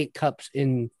total of 8 cups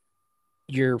in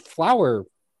your flour,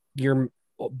 your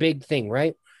big thing,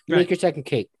 right? You Right. make your second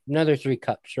cake, another 3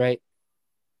 cups, right?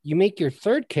 You make your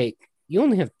third cake, you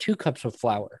only have 2 cups of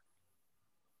flour.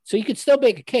 So you could still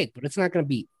bake a cake, but it's not going to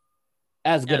be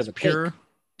as good As of a pure.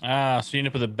 cake. So you end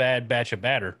up with a bad batch of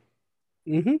batter.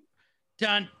 Mm-hmm.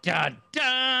 Dun dun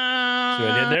dun. See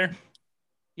what I did there?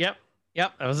 Yep.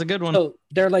 That was a good one. So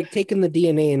they're like taking the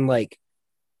DNA and like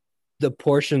the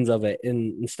portions of it,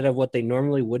 and instead of what they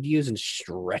normally would use, and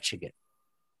stretching it,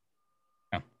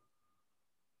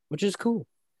 which is cool.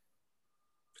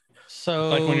 So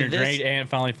Like when your this- great aunt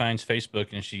finally finds Facebook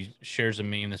and she shares a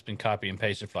meme that's been copy and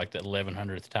pasted for like the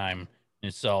 1100th time. And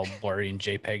it's all blurry and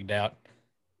JPEG'd out.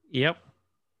 Yep.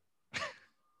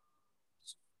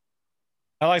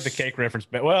 I like the cake reference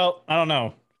better. Well, I don't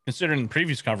know. Considering the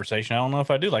previous conversation, I don't know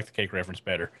if I do like the cake reference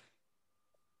better.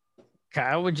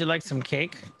 Kyle, would you like some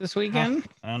cake this weekend?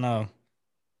 I don't know.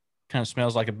 Kind of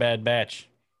smells like a bad batch.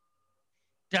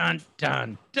 Dun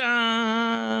dun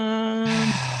dun.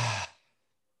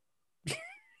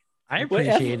 I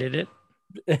appreciated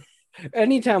it.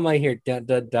 Anytime I hear da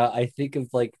da da, I think of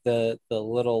like the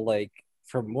little like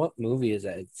from what movie is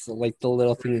that? It's like the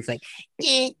little thing that's like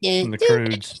From the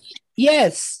Crudes.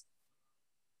 yes.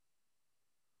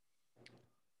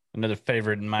 Another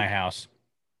favorite in my house.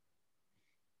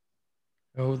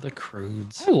 Oh, the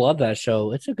Crudes. I love that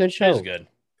show. It's a good It show. is good.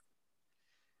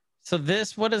 So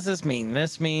what does this mean?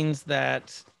 This means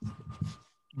that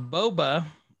Boba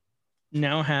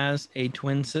now has a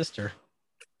twin sister.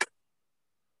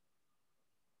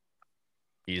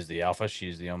 He's the alpha,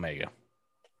 she's the omega.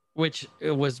 Which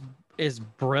is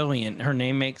brilliant. Her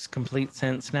name makes complete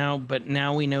sense now, but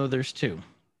now we know there's 2.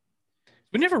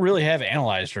 We never really have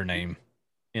analyzed her name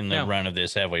in the No. run of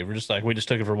this, have we? We just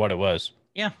took it for what it was.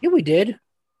 Yeah, we did.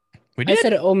 We I did.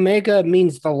 said Omega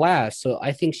means the last, so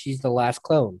I think she's the last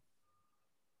clone.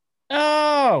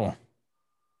 Oh,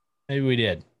 maybe we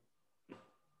did.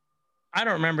 I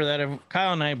don't remember that. If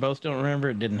Kyle and I both don't remember,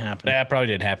 it didn't happen. That probably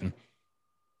did happen.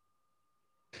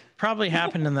 Probably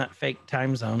happened in that fake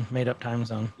time zone, made up time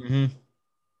zone. Mm-hmm.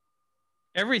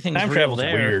 Everything's Time real travel's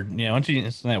there. weird. Yeah, once you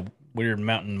it's that weird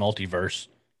mountain multiverse.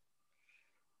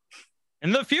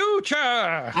 In the future.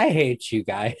 I hate you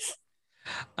guys.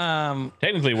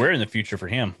 Technically, we're in the future for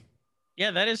him.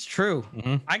 Yeah, that is true.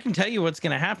 Mm-hmm. I can tell you what's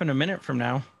going to happen a minute from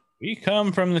now. We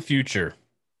come from the future.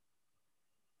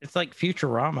 It's like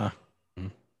Futurama.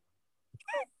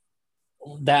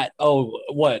 That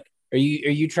what? Are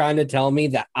you trying to tell me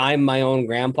that I'm my own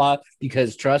grandpa?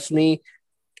 Because trust me,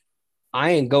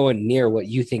 I ain't going near what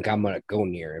you think I'm gonna go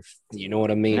near, if you know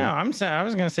what I mean. No, I'm saying I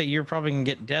was going to say you're probably going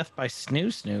to get death by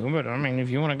snoo, but I mean, if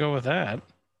you want to go with that.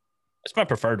 That's my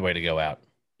preferred way to go out.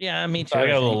 Yeah, me too. So I got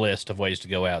a think. little list of ways to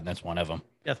go out, and that's one of them.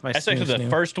 Death by That's actually the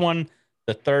first one,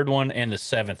 the third one, and the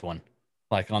 7th one,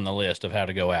 like on the list of how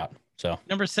to go out. So,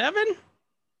 Number 7?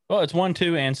 well, it's 1,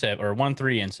 2, and 7, or 1,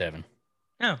 3, and 7.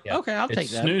 Oh, Yeah. okay. I'll take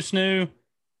It's that. snoo,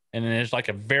 and then there's like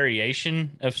a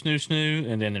variation of snoo,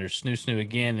 and then there's snoo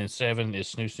again, and 7 is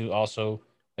snoo also,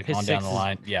 like His on down 6 the is-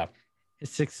 line. Yeah.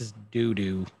 His 6 is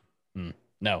doo-doo.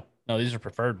 No, these are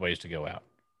preferred ways to go out.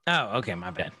 Oh, okay. My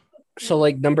bad. So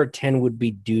like number 10 would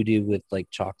be doo-doo with like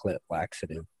chocolate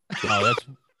laxative. Oh, that's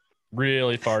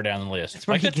really far down the list. That's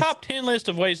where Like he the gets- top 10 list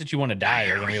of ways that you want to die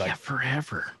are going to be like,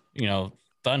 forever.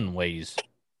 fun ways.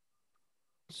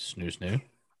 Snoo.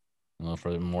 A little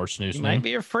further, more snoo. You might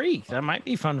be a freak. That might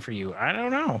be fun for you. I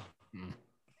don't know.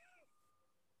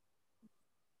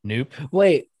 Nope.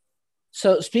 Wait.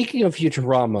 So speaking of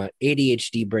Futurama,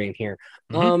 ADHD brain here.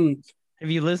 Have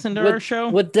you listened to Would- our show?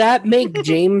 Would that make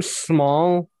James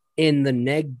Small in the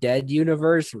Neg Dead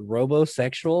universe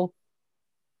robosexual?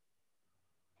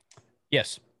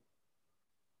 Yes.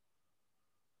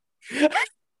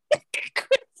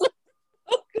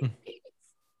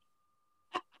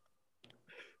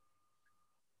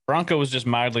 Bronco was just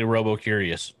mildly robo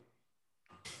curious.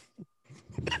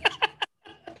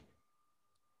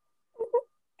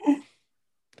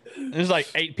 There's like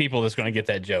 8 people that's going to get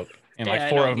that joke, and Yeah, I like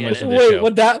 4 don't of them get listen it. to the Wait,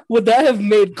 show. would that have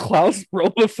made Klaus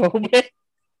robophobic?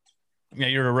 Yeah,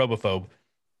 you're a robophobe.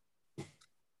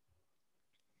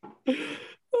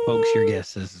 Folks, your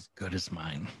guess is as good as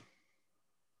mine.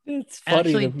 It's funny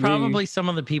Actually, to me. probably some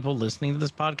of the people listening to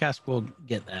this podcast will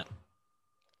get that.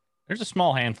 There's a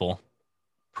small handful.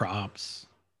 Props.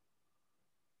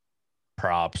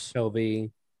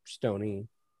 Toby, Stony,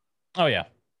 Oh yeah,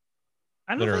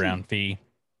 I that don't are think, around Fee.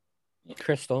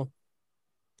 Crystal.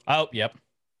 Oh yep.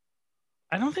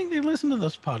 I don't think they listen to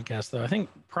this podcast though. I think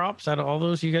props out of all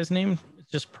those you guys named,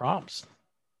 it's just props.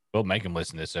 We'll make them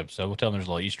listen to this episode. We'll tell them there's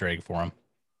a little Easter egg for them.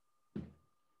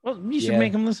 Well, you should Yeah.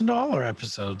 make them listen to all our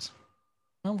episodes.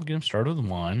 Well, we'll get them started with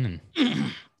one.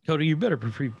 And Cody, you better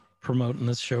be promoting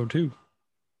this show too.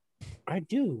 I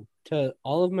do to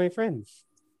all of my friends.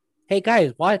 Hey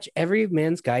guys, watch Every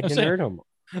Man's Guide to Say- Nerdom.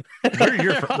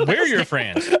 we're your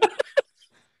friends.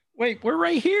 Wait, we're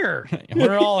right here.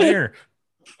 We're all here.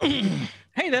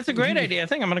 Hey, that's a great idea. I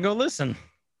think I'm going to go listen.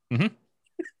 Mhm.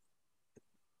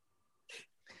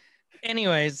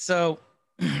 Anyways, so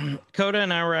Coda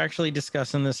and I were actually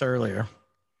discussing this earlier.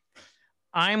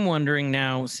 I'm wondering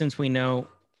now, since we know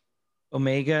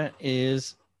Omega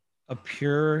is a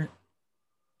pure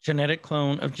genetic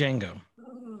clone of Django,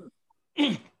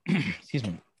 excuse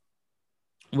me,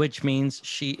 which means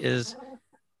she is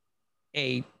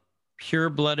a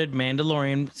pure-blooded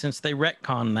Mandalorian, since they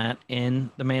retcon that in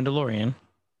The Mandalorian,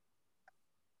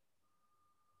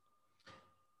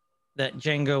 that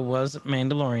Django was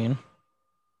Mandalorian.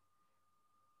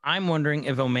 I'm wondering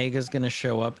if Omega's going to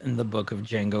show up in the book of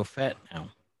Jango Fett now.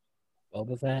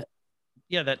 Boba Fett.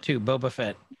 Yeah, that too. Boba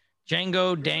Fett.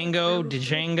 Django, Dango,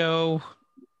 Django,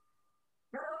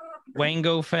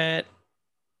 Wango Fett.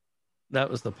 That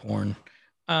was the porn.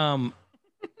 Yeah,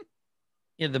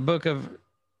 the book of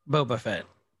Boba Fett.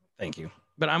 Thank you.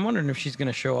 But I'm wondering if she's going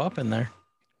to show up in there.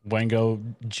 Wango,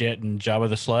 Jet, and Jabba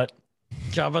the Slut.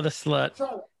 Jabba the Slut.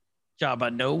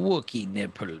 Jabba no Wookiee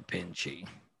nipple pinchy.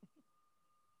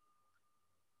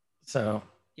 So,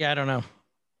 yeah, I don't know.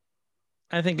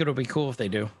 I think it'll be cool if they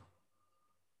do.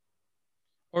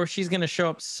 Or she's going to show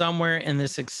up somewhere in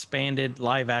this expanded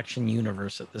live action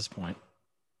universe at this point.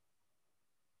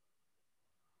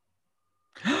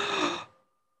 I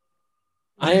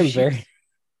am very.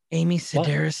 Amy What?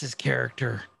 Sedaris'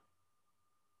 character.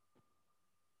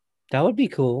 That would be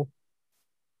cool.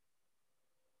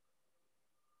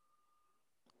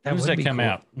 When does would that be come cool.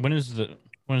 out? When does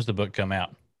the book come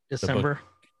out? December.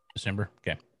 December.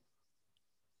 Okay.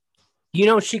 You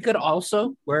know, she could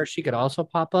also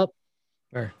pop up.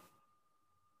 Where?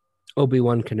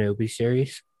 Obi-Wan Kenobi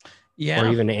series, Yeah.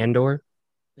 or even Andor.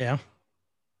 Yeah.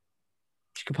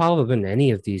 She could pop up in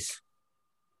any of these.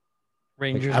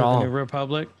 Rangers at of the all. New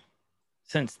Republic.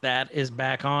 Since that is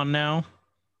back on now.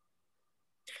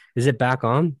 Is it back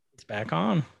on? It's back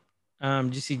on.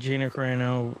 Did you see Gina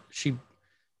Carano? She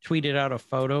tweeted out a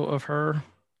photo of her,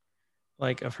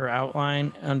 like of her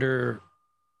outline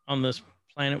on this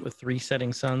planet with 3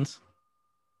 setting suns.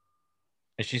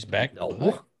 And she's back.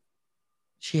 No.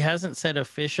 She hasn't said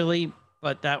officially,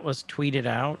 but that was tweeted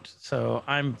out. So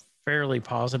I'm fairly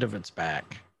positive it's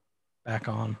back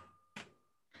on.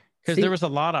 Because See- there was a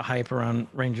lot of hype around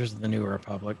Rangers of the New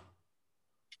Republic.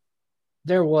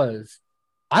 There was.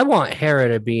 I want Hera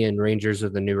to be in Rangers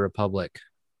of the New Republic.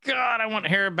 God, I want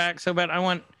Hera back so bad. I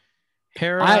want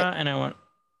Hera and I want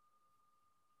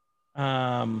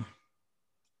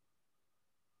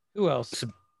who else?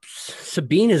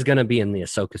 Sabine is going to be in the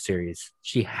Ahsoka series.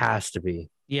 She has to be.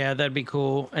 Yeah, that'd be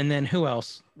cool. And then who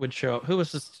else would show up? Who was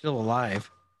still alive?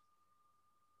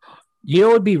 You know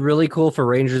what would be really cool for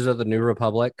Rangers of the New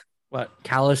Republic? What?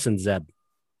 Callus and Zeb.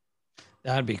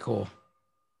 That'd be cool.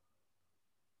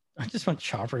 I just want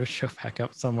Chopper to show back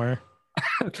up somewhere.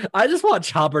 I just want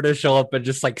Chopper to show up and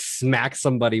just like smack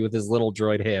somebody with his little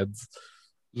droid hands.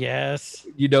 Yes.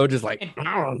 You know, just like.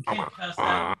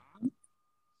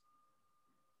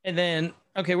 And then,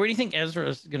 okay, where do you think Ezra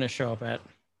is going to show up at?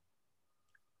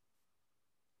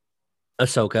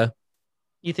 Ahsoka.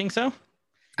 You think so?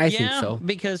 I think so.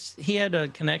 Because he had a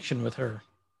connection with her.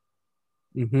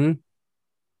 Mm-hmm.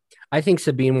 I think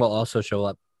Sabine will also show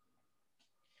up.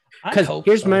 I Because hope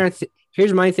here's so.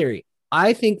 here's my theory.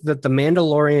 I think that the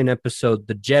Mandalorian episode,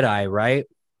 The Jedi, right,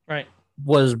 Right.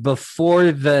 was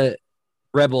before the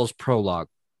Rebels prologue,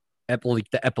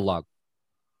 the epilogue.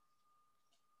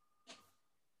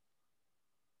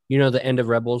 You know, the end of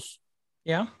Rebels,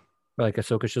 Yeah. where like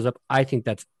Ahsoka shows up. I think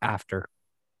that's after.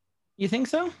 You think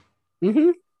so?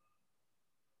 Mm-hmm.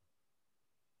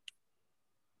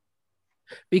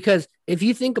 Because if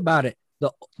you think about it,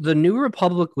 the New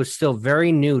Republic was still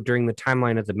very new during the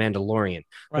timeline of the Mandalorian,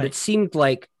 but it seemed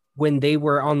like when they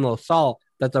were on Lothal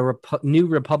that the New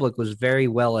Republic was very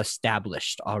well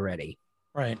established already.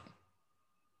 Right.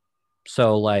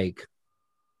 So, like,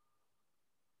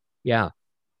 yeah,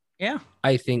 Yeah.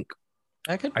 I think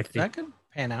That could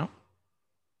pan out.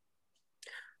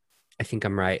 I think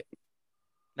I'm right.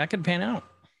 That could pan out.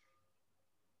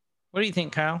 What do you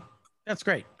think, Kyle? That's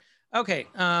great. Okay.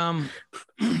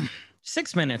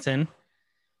 6 minutes in.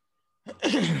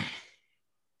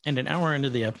 And an hour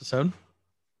into the episode.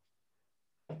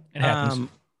 It happens.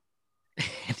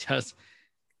 It does.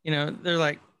 You know, they're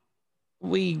like,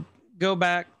 we go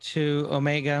back to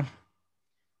Omega.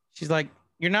 She's like,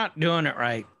 you're not doing it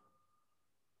right.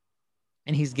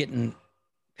 And he's getting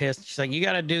pissed. She's like, you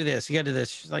got to do this. You got to do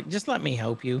this. She's like, just let me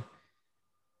help you.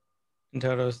 And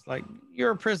Toto's like,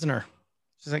 you're a prisoner.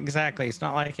 She's like, exactly. It's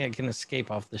not like I can escape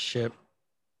off the ship.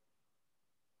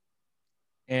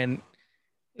 And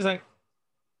he's like,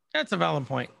 that's a valid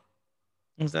point.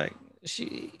 He's like,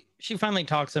 she finally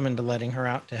talks him into letting her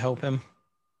out to help him.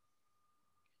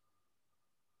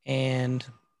 And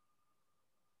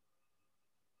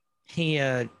he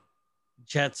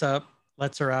jets up,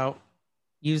 lets her out,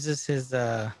 uses his is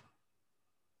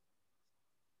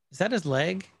that his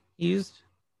leg he used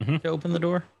to open the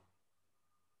door?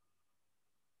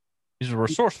 He's a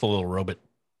resourceful little robot.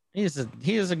 He is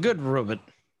a good robot.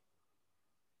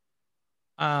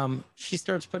 She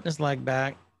starts putting his leg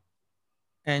back,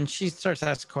 and she starts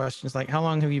asking questions like, how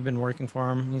long have you been working for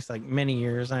him? And he's like, many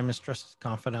years. I'm his trusted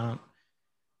confidant.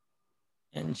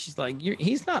 And she's like,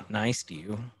 he's not nice to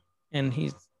you. And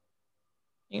he's,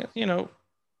 you know,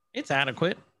 it's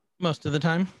adequate most of the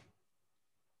time.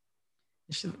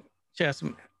 She asks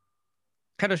him,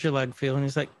 how does your leg feel? And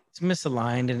he's like, it's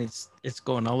misaligned and it's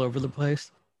going all over the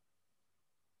place.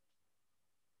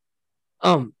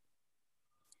 You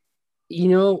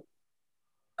know,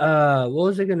 what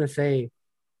was I gonna say?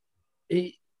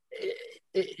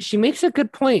 She makes a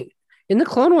good point. In the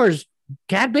Clone Wars,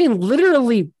 Cad Bane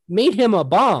literally made him a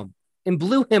bomb and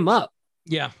blew him up.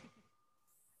 Yeah.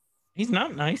 He's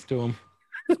not nice to him.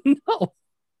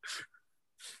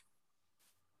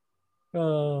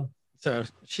 No. So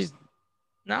she's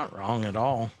not wrong at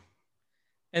all.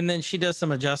 And then she does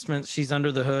some adjustments. She's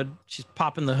under the hood. She's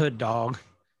popping the hood dog.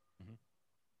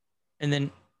 And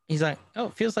then he's like, oh,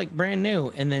 it feels like brand new.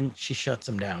 And then she shuts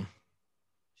him down.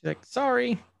 She's like,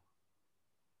 sorry.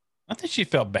 I think she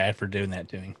felt bad for doing that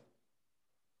to him.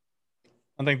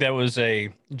 I think that was a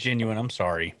genuine, I'm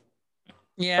sorry.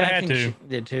 Yeah, I think she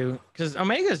did too. Because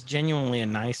Omega's genuinely a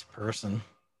nice person.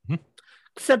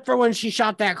 Except for when she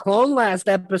shot that clone last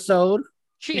episode.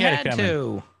 She had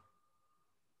to.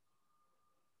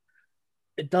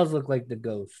 It does look like the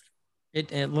ghost.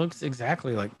 It looks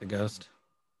exactly like the ghost.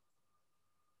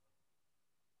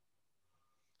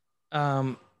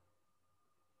 You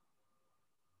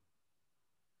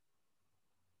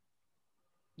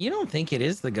don't think it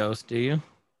is the ghost, do you?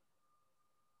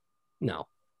 No.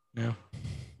 No.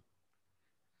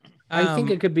 I think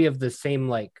it could be of the same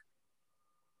like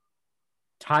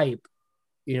type.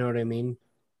 You know what I mean?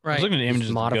 Right. I was looking at the images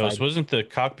of the ghost. Wasn't the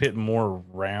cockpit more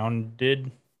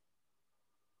rounded?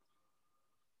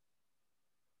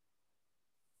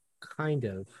 Kind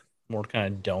of. More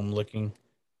kind of dome looking.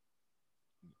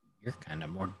 You're kind of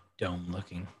more dome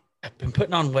looking. I've been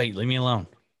putting on weight. Leave me alone.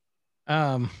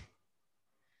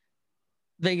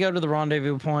 They go to the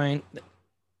rendezvous point.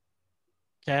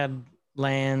 Cad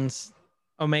lands.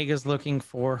 Omega's looking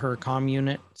for her comm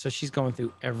unit, so she's going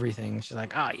through everything. She's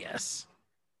like, ah, yes.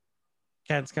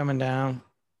 Cad's coming down,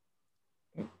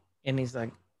 and he's like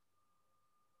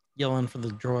yelling for the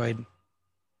droid.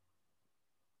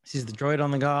 Sees the droid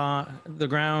on the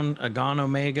ground, a gone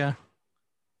Omega.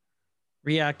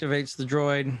 Reactivates the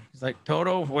droid. He's like,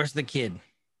 Toto, where's the kid?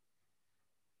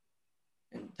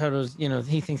 And Toto's,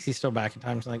 he thinks he's still back in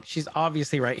time. He's like, she's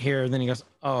obviously right here. And then he goes,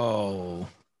 oh.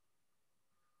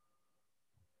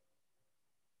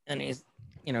 And he's,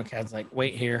 Cad's like,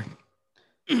 wait here.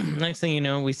 Next thing you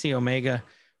know, we see Omega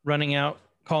running out,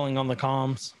 calling on the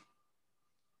comms.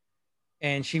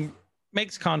 And she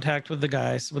makes contact with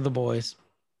the boys.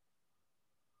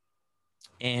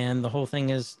 And the whole thing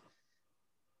is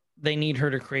they need her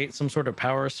to create some sort of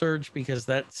power surge because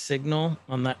that signal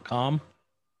on that comm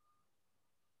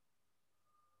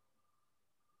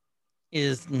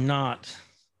is not.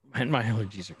 My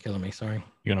allergies are killing me. Sorry.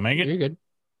 You gonna make it? You're good.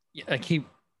 Yeah, I keep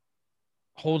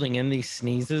holding in these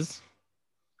sneezes.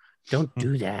 Don't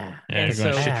do that. Yeah, And you're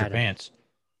gonna so- shit your Bad. pants.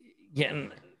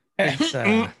 Getting it's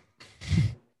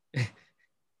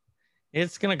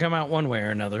it's gonna come out one way or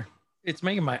another. It's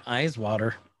making my eyes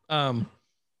water.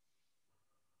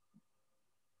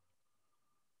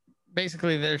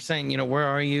 Basically they're saying, you know, where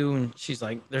are you? And she's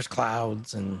like, there's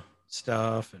clouds and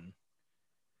stuff, and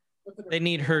they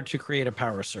need her to create a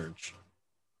power surge.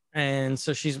 And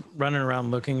so she's running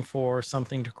around looking for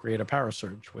something to create a power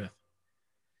surge with.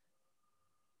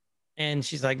 And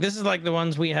she's like, this is like the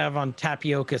ones we have on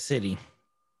Tapioca City.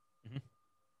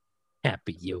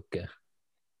 Tapioca.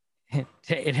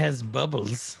 It has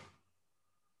bubbles.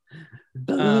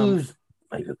 Bubbles.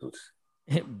 My bubbles.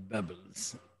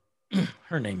 Bubbles.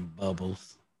 Her name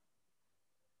Bubbles.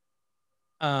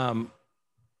 I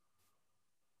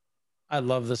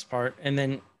love this part. And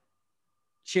then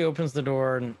she opens the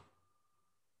door and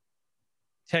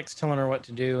Tech's telling her what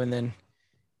to do, and then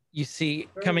you see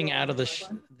coming out of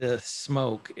the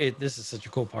smoke. This is such a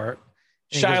cool part.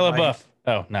 And he Shia goes by- LaBeouf.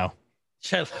 Oh no.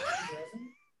 Shia.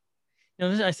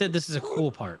 I said this is a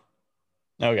cool part.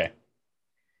 Okay.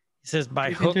 He says,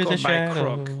 by hook or by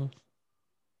crook,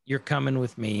 you're coming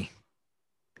with me.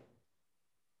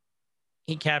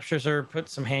 He captures her,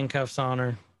 puts some handcuffs on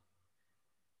her,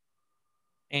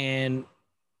 and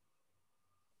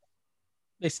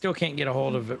they still can't get a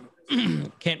hold of it.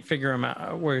 Can't figure him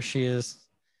out where she is.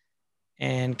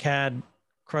 And Cad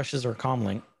crushes her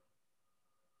comlink.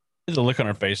 There's a look on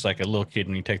her face like a little kid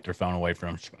when you take their phone away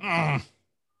from him.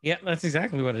 Yeah, that's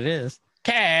exactly what it is.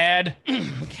 Cad.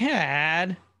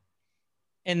 Cad.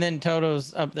 And then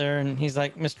Toto's up there and he's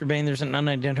like, Mr. Bane, there's an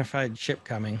unidentified ship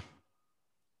coming.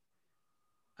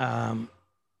 And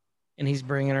he's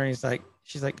bringing her.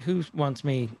 She's like, who wants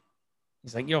me?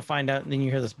 He's like, you'll find out. And then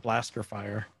you hear this blaster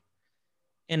fire.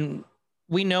 And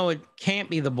we know it can't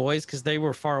be the boys because they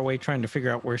were far away trying to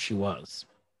figure out where she was.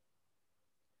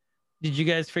 Did you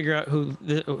guys figure out who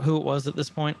it was at this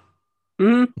point?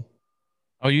 Mm-hmm.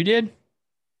 Oh, you did?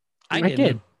 I didn't.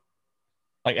 did.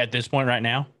 Like at this point right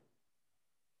now?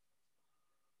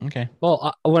 Okay.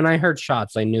 Well, when I heard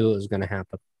shots, I knew it was going to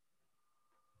happen.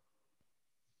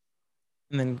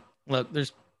 And then look,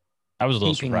 there's I was a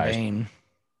little peeping surprised. Bane.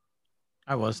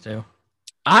 I was too.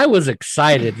 I was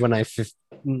excited when I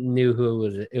knew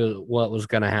what was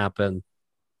going to happen.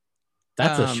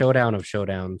 That's a showdown of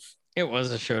showdowns. It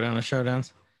was a showdown of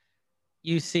showdowns.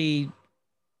 You see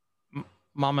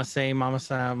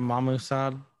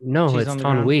Mamusad. No, She's it's on the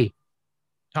Ton ground. Wee.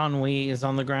 Tonwi is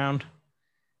on the ground.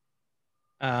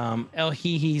 El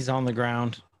Hihi's on the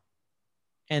ground.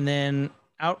 And then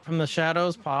out from the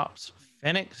shadows pops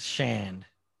Phoenix Shand.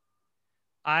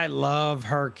 I love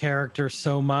her character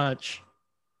so much.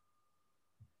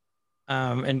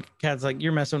 And Cad's like,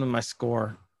 you're messing with my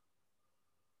score.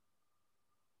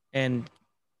 And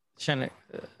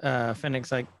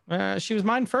Phoenix like, she was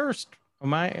mine first.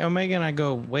 Omega and I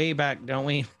go way back, don't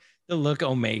we? The look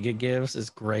Omega gives is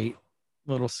great.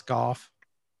 Little scoff.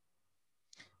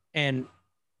 And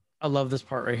I love this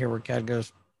part right here where Cad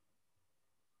goes,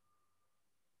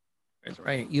 it's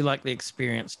right. You like the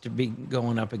experience to be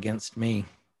going up against me.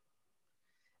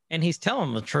 And he's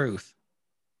telling the truth.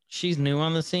 She's new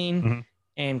on the scene, Mhm.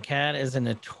 and Cad is a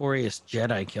notorious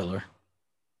Jedi killer.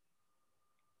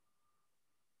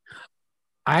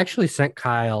 I actually sent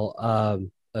Kyle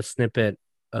a snippet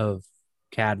of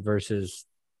Cad versus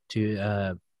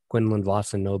Quinlan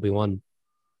Voss and Obi-Wan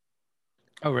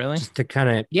Oh, really? just to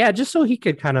kind of, just so he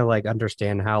could kind of like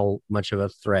understand how much of a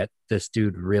threat this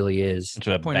dude really is. It's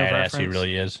a Point of badass he reference.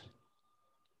 really is.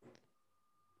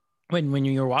 When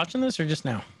you were watching this or just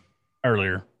now?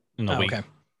 Earlier in the Oh, week. okay.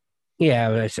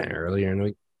 Yeah, I sent it earlier in the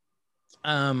week.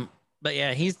 But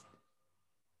yeah,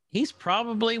 he's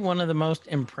probably one of the most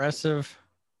impressive.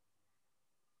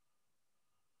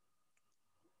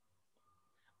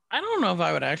 I don't know if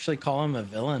I would actually call him a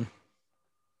villain.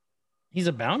 He's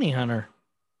a bounty hunter.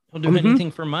 He'll do Mhm.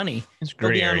 anything for money. It's He'll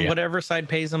gray be on area. whatever side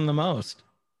pays him the most.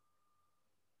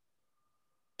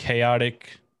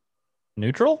 Chaotic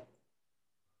neutral?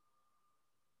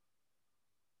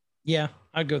 Yeah,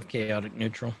 I'd go with chaotic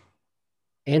neutral.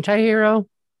 Anti-hero?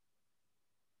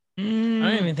 I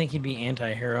don't even think he'd be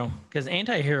anti-hero because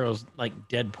anti-hero's like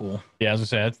Deadpool. Yeah, I was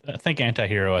gonna say I think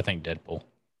anti-hero, I think Deadpool.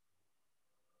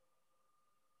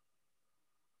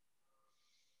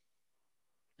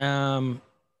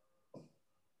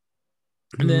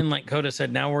 And then, like Coda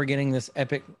said, now we're getting this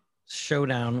epic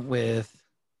showdown with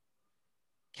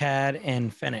Cad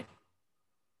and Fennec.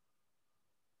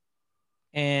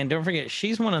 And don't forget,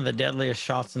 she's one of the deadliest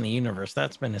shots in the universe.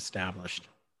 That's been established.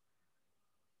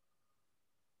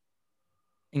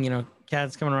 And,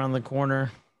 Cad's coming around the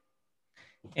corner.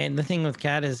 And the thing with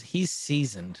Cad is he's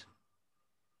seasoned.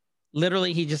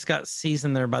 Literally, he just got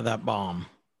seasoned there by that bomb.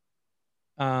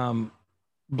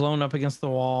 Blown up against the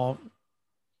wall.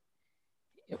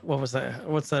 What was that?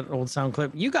 What's that old sound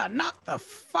clip? You got knocked the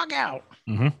fuck out.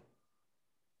 Mm-hmm.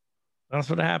 That's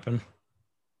what happened.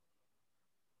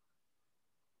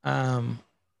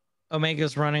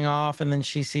 Omega's running off, and then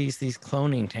she sees these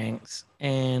cloning tanks,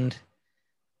 and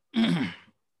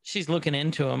she's looking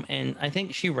into them, and I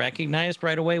think she recognized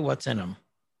right away what's in them.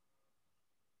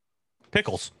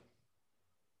 Pickles.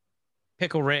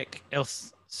 Pickle Rick El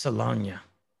Solana.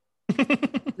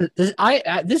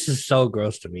 This is so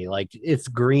gross to me. Like, it's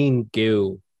green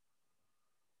goo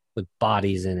with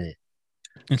bodies in it.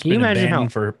 It's Can you been imagine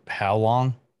abandoned for how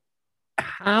long?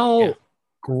 How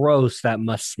gross that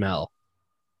must smell.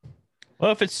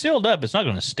 Well, if it's sealed up, it's not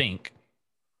going to stink.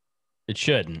 It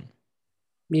shouldn't.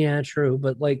 Yeah, true.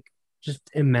 But like, just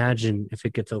imagine if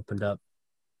it gets opened up.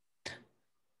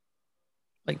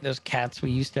 Like those cats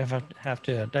we used to have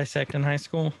to dissect in high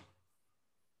school.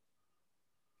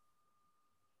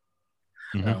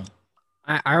 Mm-hmm. So,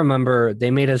 I remember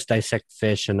they made us dissect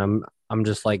fish, and I'm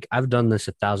just like, I've done this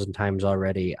 1,000 times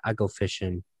already. I go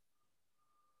fishing.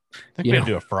 I think You we know- have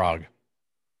to do a frog.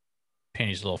 Pin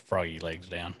his little froggy legs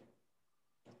down.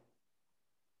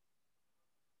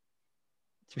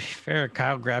 to be fair,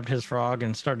 Kyle grabbed his frog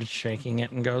and started shaking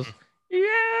it and goes,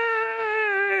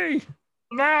 "Yay!"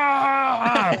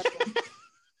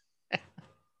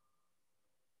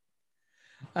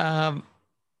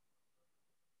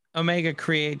 Omega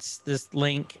creates this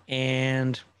link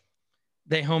and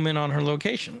they home in on her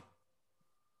location.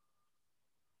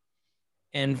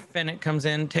 And Fennec comes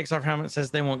in, takes off her helmet,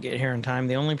 says they won't get here in time.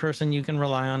 The only person you can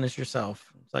rely on is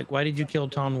yourself. It's like, why did you kill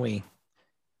Ton Wee?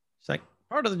 It's like,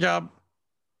 part of the job.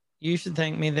 You should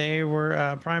thank me. They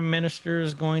were prime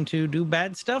ministers going to do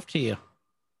bad stuff to you.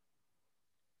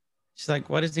 She's like,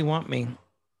 what does he want me?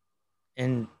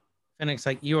 And Fennec's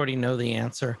like, you already know the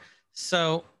answer.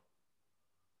 So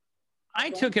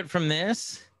I took it from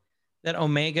this that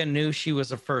Omega knew she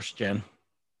was a first gen.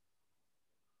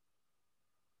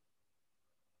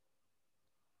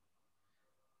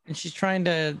 And she's trying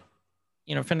to,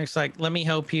 Fennec's like, let me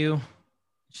help you.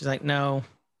 She's like, no.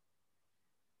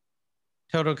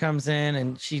 Toto comes in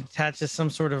and she attaches some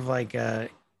sort of like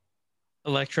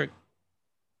electric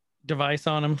device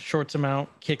on him, shorts him out,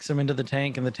 kicks him into the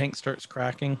tank, and the tank starts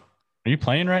cracking. Are you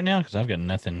playing right now? Because I've got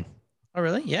nothing. Oh,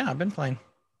 really? Yeah, I've been playing.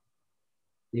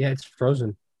 Yeah, it's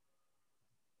frozen.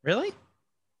 Really?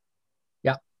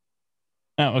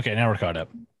 Oh, okay. Now we're caught up.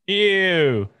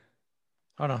 Ew.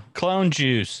 Hold on. Clone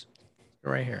juice.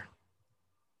 Right here.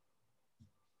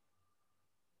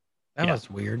 That Yeah. was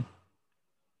weird.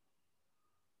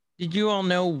 Did you all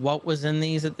know what was in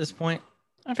these at this point?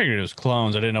 I figured it was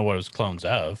clones. I didn't know what it was clones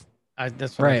of.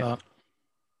 That's what I Right. thought.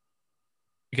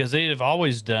 Because they have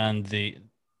always done the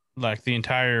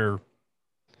entire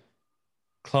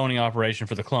cloning operation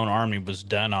for the clone army was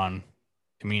done on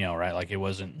Camino, right? Like it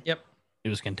wasn't. Yep. It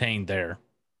was contained there.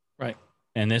 Right.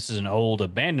 And this is an old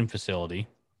abandoned facility.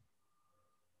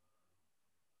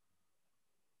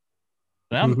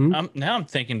 Now I'm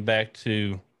thinking back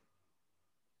to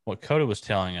what Coda was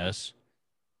telling us.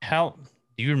 How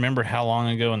do you remember how long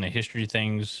ago in the history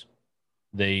things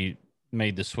they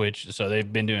made the switch? So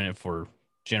they've been doing it for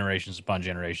generations upon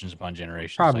generations upon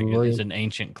generations. Probably. Like it's an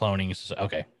ancient cloning.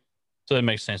 Okay. So it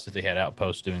makes sense that they had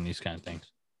outposts doing these kind of things.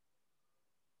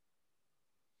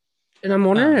 And I'm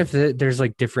wondering if there's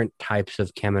like different types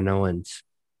of Kaminoans,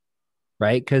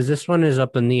 right? Because this one is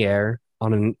up in the air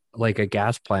on a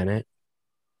gas planet.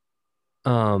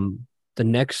 The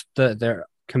next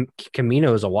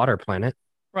Camino is a water planet.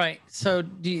 Right. So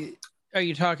are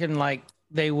you talking like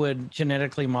they would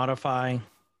genetically modify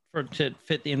to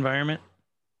fit the environment?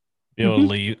 Be able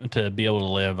to be able to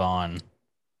live on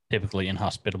typically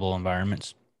inhospitable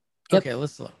environments. Yep. Okay,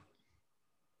 let's look.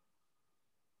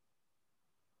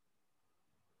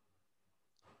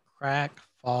 Crack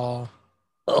fall.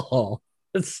 Oh,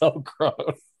 it's so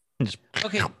gross.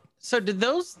 Okay, so did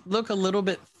those look a little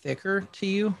bit thicker to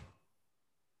you?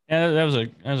 Yeah, that was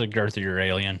a girthier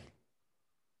alien.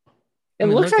 It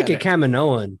mean, looks look like a at it.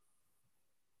 Kaminoan.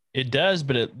 It does,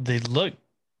 but they look.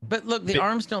 But look, the Big-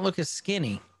 arms don't look as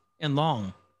skinny and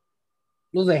long.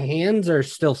 Well, the hands are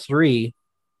still 3,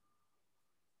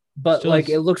 but Still like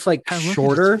is- it looks like God, look at its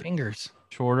shorter. fingers.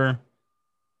 Shorter.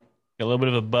 Got a little bit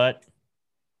of a butt.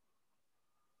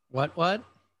 What?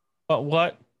 But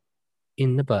what?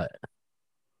 In the butt.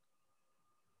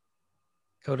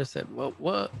 Coda said,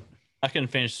 what? I couldn't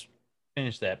finish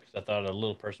that because I thought a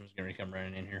little person was going to come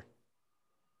running in here.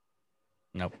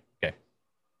 Nope. Okay.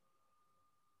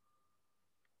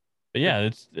 But yeah,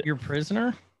 it's Your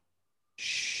prisoner?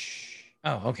 shh.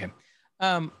 Oh, okay.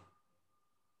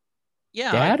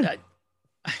 Yeah. Dad?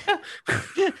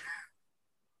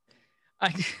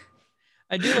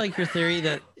 I do like your theory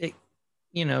that it,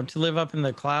 to live up in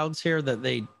the clouds here that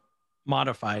they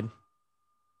modified.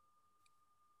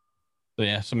 So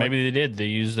yeah, so maybe they did. They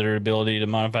used their ability to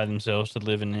modify themselves to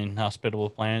live in inhospitable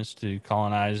planets to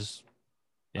colonize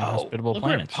inhospitable look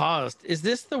where it planets. paused. Is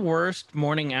this the worst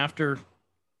morning after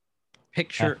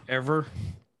picture ever?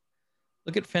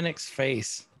 Look at Fennec's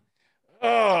face.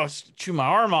 Oh, chew my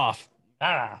arm off.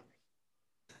 Ah.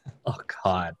 Oh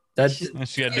God, that's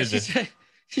She got to do the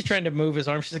She's trying to move his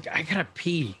arm. She's like, I gotta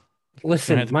pee.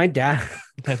 listen. My dad.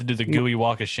 have to do the gooey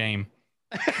walk of shame.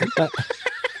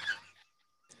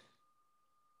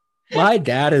 My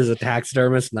dad is a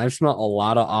taxidermist, and I've smelled a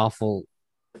lot of awful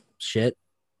shit.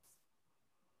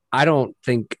 I don't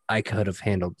think I could have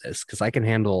handled this because I can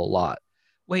handle a lot.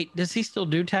 Wait, does he still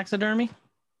do taxidermy?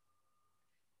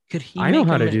 Could he? I know make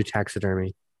how a to mi- do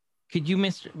taxidermy. Could you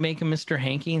make a Mr.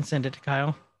 Hanky and send it to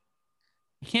Kyle?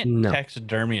 You can't No.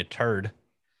 taxidermy a turd.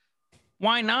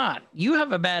 Why not? You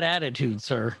have a bad attitude,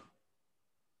 sir.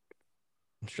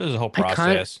 I'm sure there's a whole I kinda-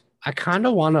 process. I kind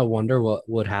of want to wonder what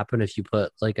would happen if you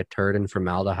put like a turd in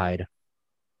formaldehyde.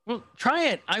 Well, try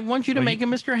it. I want you to Well, make a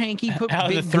Mr. Hanky. Put Out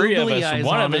of big the three of googly us, eyes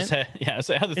one on of us it.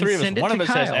 so out of the and three of us, send it one of to us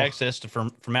has Kyle. access to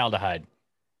formaldehyde.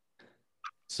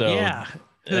 So Yeah.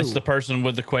 that's Who? the person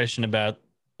with the question about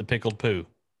the pickled poo.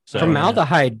 So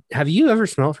Formaldehyde. Have you ever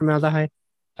smelled formaldehyde?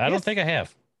 I don't Yes. think I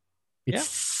have. It Yeah.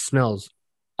 smells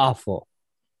awful.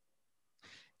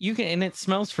 You can, and it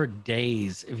smells for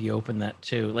days if you open that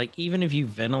too. Like even if you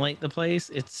ventilate the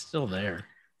place, it's still there.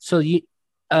 So you,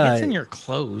 It's in your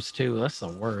clothes too. That's the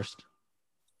worst.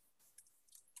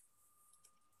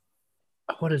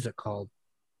 what is it called?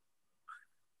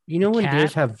 You know when cat?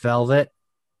 deers have velvet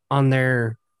on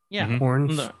their Yeah, Mhm.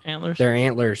 horns, the antlers. their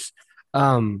antlers.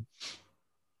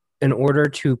 In order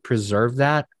to preserve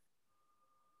that,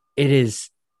 it is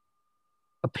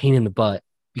a pain in the butt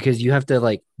because you have to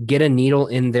like get a needle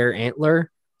in their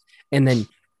antler, and then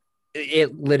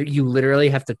you literally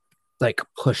have to like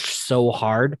push so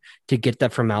hard to get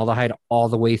that formaldehyde all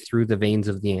the way through the veins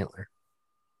of the antler,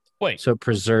 Wait, so it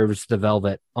preserves the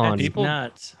velvet on. That's people-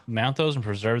 nuts. mount those and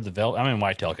preserve the velvet. I'm in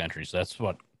whitetail country, so that's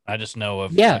what I just know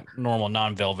of. Yeah. Like, normal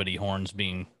non-velvety horns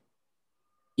being.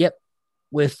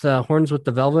 With horns with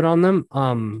the velvet on them,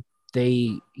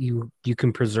 you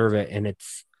can preserve it, and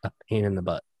it's a pain in the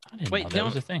butt. I didn't Wait, know that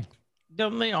was don't- a thing.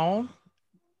 Don't they all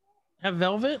have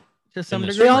velvet to some the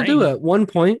degree? They all do Spring. at one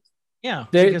point. Yeah,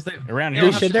 They- because they Around they here,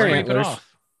 don't have shed to their scrape it antlers.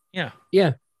 off. Yeah,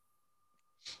 Yeah,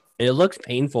 it looks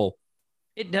painful.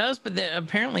 it does, but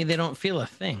apparently they don't feel a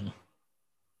thing.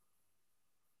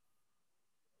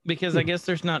 Because I guess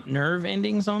there's not nerve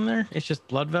endings on there. It's just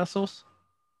blood vessels.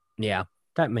 Yeah,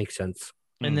 that makes sense.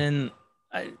 And then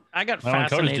I got Well, when Cody's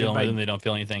fascinated dealing by with them, they don't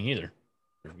feel anything either.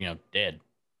 They're, dead.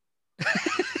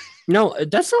 No,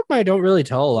 that's something I don't really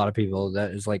tell a lot of people. That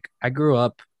is like, I grew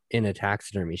up in a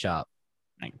taxidermy shop.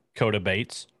 Like Coda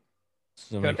Bates.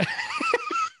 So like,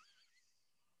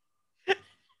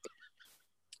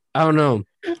 I don't know.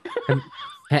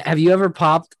 Have you ever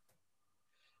popped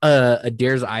a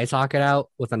deer's eye socket out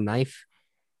with a knife?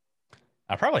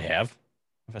 I probably have,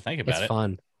 if I think about It's it.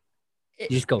 fun. You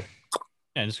just go.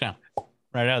 Yeah, just kind of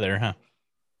right out of there, huh?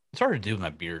 It's hard to do with my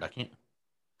beard. I can't.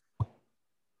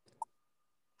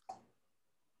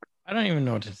 I don't even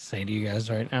know what to say to you guys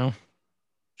right now.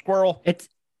 Squirrel. It's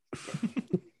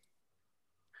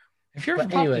If you're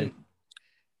But anyway.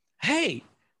 hey,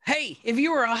 if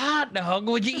you were a hot dog,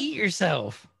 would you eat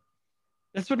yourself?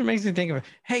 That's what it makes me think of.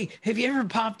 Hey, have you ever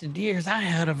popped a deer's eye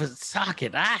out of a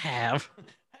socket? I have.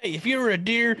 Hey, if you were a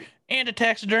deer and a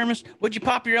taxidermist, would you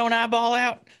pop your own eyeball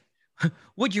out?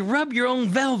 Would you rub your own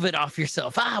velvet off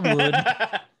yourself? I would.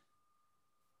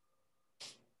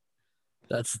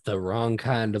 that's the wrong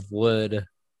kind of wood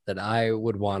that I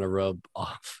would want to rub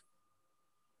off.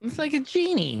 It's like a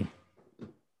genie.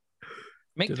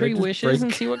 Make Did I 3 just wishes break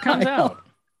and see what comes Kyle?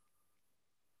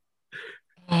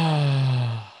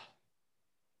 out.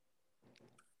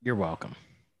 You're welcome.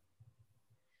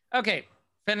 Okay,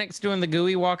 Fennec's doing the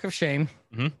gooey walk of shame.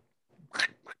 Mhm.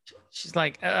 She's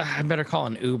like, I better call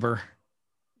an Uber.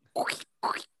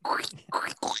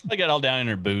 I got all down in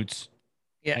her boots.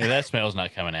 Yeah, Hey, that smell's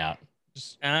not coming out.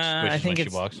 Just I squishes think when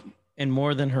it's she walks. in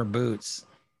more than her boots.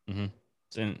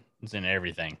 It's in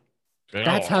everything.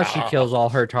 That's how she kills all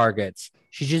her targets.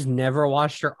 She just never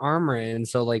washed her armor in,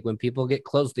 so like when people get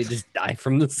close, they just die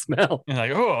from the smell. You're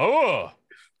like, oh.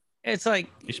 It's like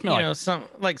You smell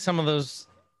like some of those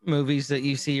movies that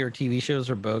you see or TV shows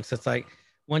or books. It's like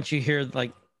once you hear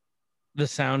like the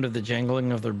sound of the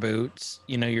jangling of their boots,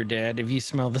 you know you're dead. If you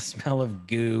smell the smell of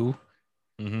goo,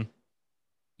 mm-hmm.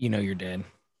 you know you're dead.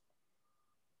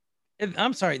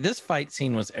 I'm sorry, this fight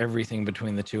scene was everything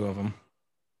between the two of them.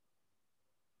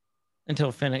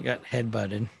 Until Fennec got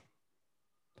headbutted.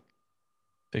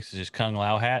 Fixes his Kung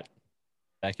Lao hat.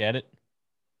 Back at it.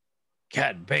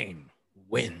 Cad Bane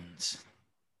wins.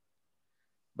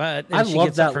 But I she love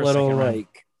gets up that for a little second round.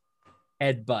 like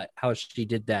headbutt. How she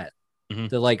did that. Mhm.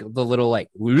 The little like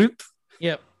whoop.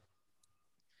 Yep.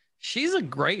 She's a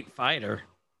great fighter.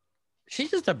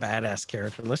 She's just a badass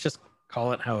character. Let's just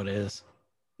call it how it is.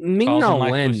 Ming Calls him Na like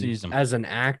who Wen sees him. as an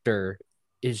actor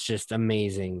is just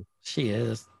amazing. She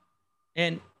is.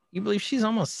 And you believe she's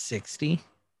almost 60?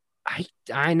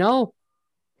 I know.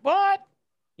 What?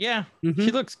 Yeah. Mhm.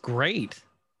 She looks great.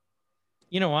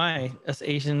 You know why us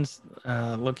Asians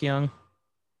look young?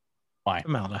 Why?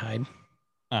 Formaldehyde.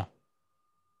 Oh,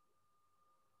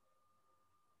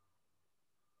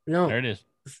 No. there it is.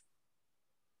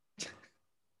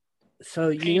 So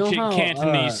you know Ancient how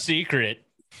Cantonese secret.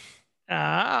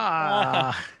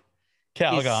 Ah.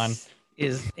 Calgon.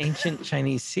 is ancient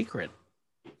Chinese secret.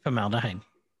 Formaldehyde.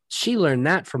 she learned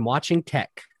that from watching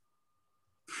Tech.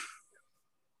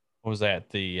 What was that?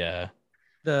 The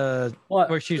What?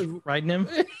 Where she's riding him?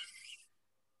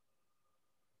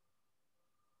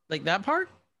 Like that part?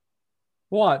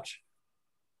 Watch.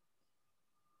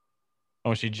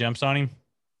 oh, she jumps on him.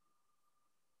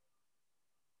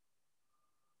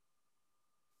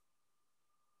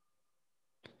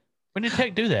 When did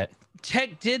Tech do that?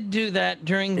 Tech did do that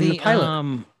during In the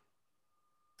pilot.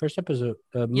 First episode.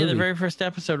 Movie. Yeah, the very first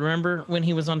episode. Remember when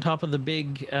he was on top of the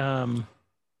big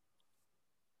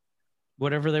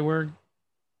whatever they were?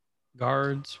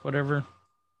 Guards, whatever.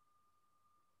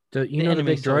 the The big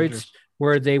enemy droids soldiers.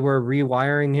 where they were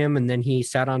rewiring him and then he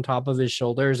sat on top of his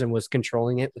shoulders and was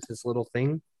controlling it with his little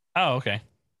thing. Oh, okay.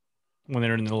 When they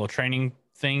were in the little training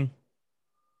thing.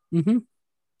 Mm-hmm.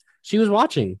 She was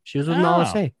watching. She was with Nala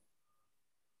Oh. Se.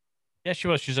 Yeah, she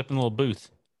was. She was up in the little booth.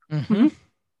 Mm-hmm.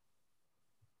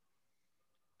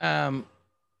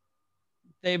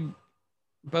 They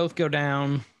both go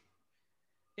down.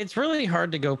 It's really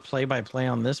hard to go play by play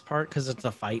on this part because it's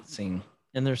a fight scene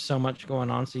and there's so much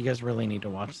going on. So you guys really need to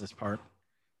watch this part.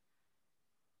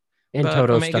 And But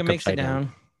Toto Omega stuck makes upside it down.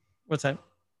 down. What's that?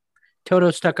 Toto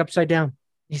stuck upside down.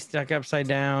 He's stuck upside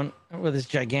down with his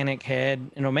gigantic head,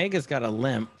 and Omega's got a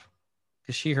limp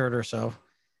because she hurt herself.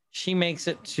 She makes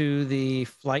it to the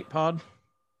flight pod,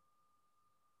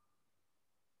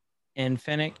 and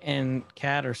Fennec and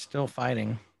Cad are still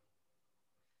fighting.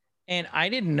 And I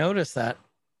didn't notice that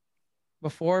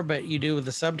before, but you do with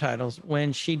the subtitles.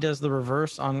 When she does the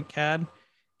reverse on Cad,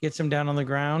 gets him down on the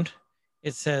ground,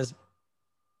 it says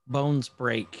bones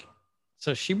break.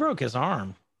 So she broke his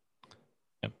arm.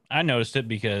 Yep. I noticed it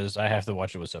because I have to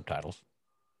watch it with subtitles.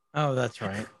 Oh, that's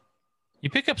right. You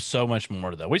pick up so much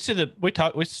more though. We see that we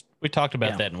talked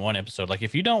about Yeah. that in one episode. Like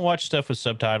if you don't watch stuff with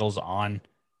subtitles on,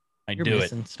 You're do it.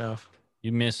 missing stuff.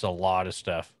 You miss a lot of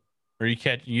stuff, or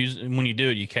when you do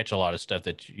it, you catch a lot of stuff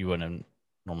that you wouldn't have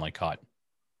normally caught.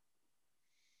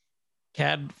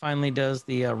 Cad finally does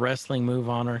the wrestling move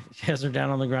on her. She has her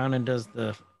down on the ground and does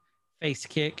the face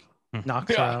kick,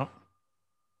 knocks her Yeah. out.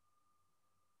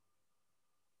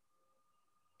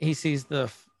 He sees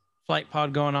the flight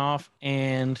pod going off,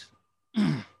 and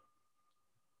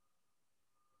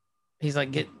he's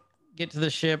like, "Get to the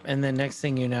ship." And then next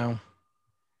thing you know,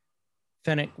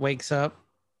 Fennec wakes up,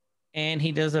 and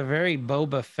he does a very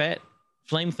Boba Fett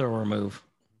flamethrower move.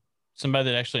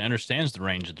 Somebody that actually understands the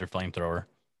range of their flamethrower.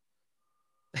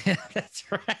 That's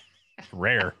right.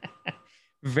 Rare.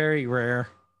 Very rare.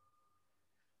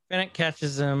 Fennec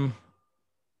catches him.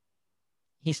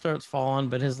 He starts falling,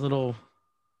 but his little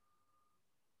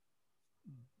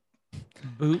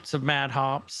boots of Mad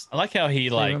Hops I like how he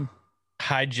save like him.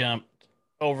 high jumped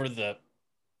over the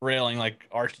railing, like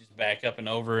arched his back up and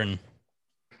over, and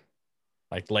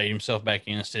like laid himself back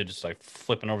in instead of just like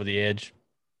flipping over the edge.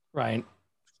 Right.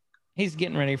 He's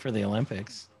getting ready for the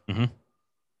Olympics. And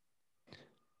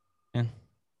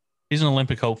he's an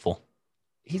Olympic hopeful.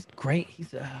 He's great.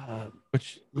 He's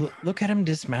Which look at him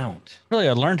dismount. really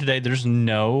I learned today there's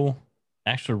no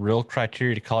actual real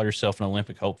criteria to call yourself an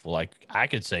Olympic hopeful. Like I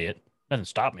could say it. Doesn't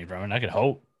stop me from it. I could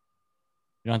hope.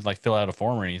 You don't have to like fill out a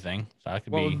form or anything. So I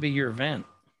could What would be your event?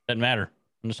 doesn't matter.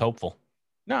 I'm just hopeful.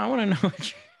 No, I want to know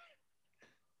what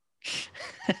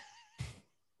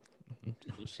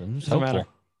Just Doesn't hopeful. matter.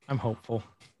 I'm hopeful.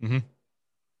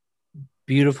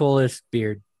 Beautifulest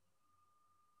beard.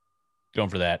 Going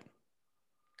for that.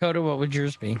 Coda, what would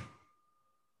yours be?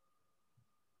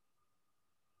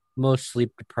 Most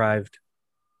sleep deprived.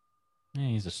 Yeah,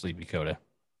 he's a sleepy Coda.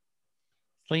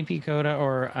 Sleepy Coda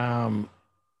or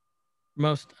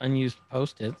most unused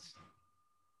Post-its?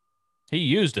 He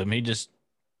used them. He just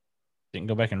didn't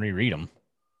go back and reread them.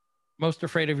 Most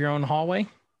afraid of your own hallway?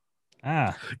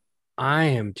 Ah, I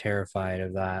am terrified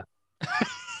of that.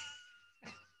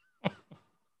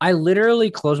 I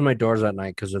literally close my doors at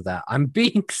night because of that. I'm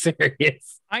being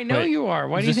serious. I know Wait, you are.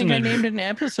 Why is do you this think an I ad- named an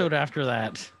episode after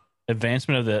that?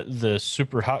 advancement of the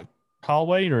super hot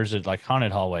hallway, or is it like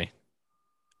haunted hallway?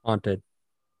 Haunted.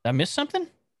 Did I miss something?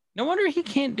 No wonder he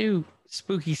can't do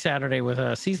Spooky Saturday with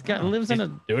us. He's got lives in He's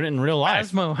a doing it in real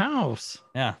life. Asmo house.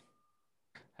 Yeah.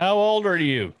 How old are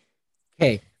you?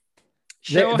 Hey,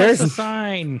 Show there's- us a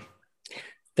sign.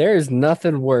 there is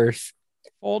nothing worse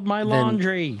Fold my Then-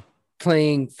 laundry.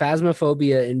 playing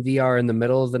Phasmophobia in VR in the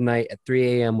middle of the night at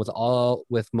 3 a.m.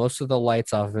 with most of the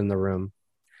lights off in the room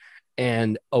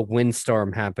and a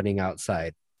windstorm happening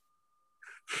outside.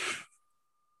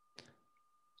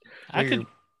 I could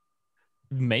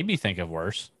maybe think of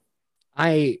worse.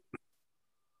 I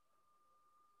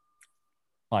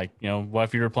Like, what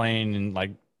if you were playing and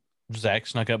like Zach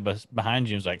snuck up behind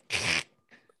you and was like,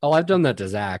 I've done that to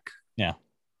Zach. Yeah.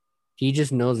 He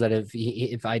just knows that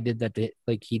if I did that to,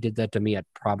 like he did that to me, I'd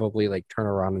probably like turn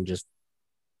around and just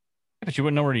but you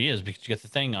wouldn't know where he is because you got the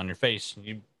thing on your face.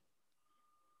 If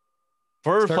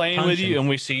we're Start playing with punching. you and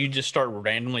we see you just start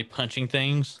randomly punching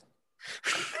things,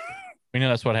 we know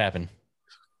that's what happened.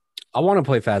 I want to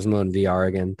play Phasmo in VR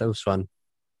again. That was fun.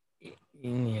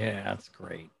 Yeah, that's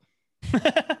great.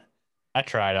 I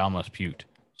tried, I almost puked.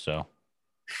 So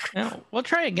Now, we'll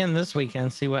try again this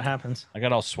weekend, see what happens. I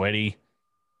got all sweaty.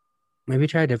 Maybe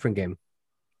try a different game.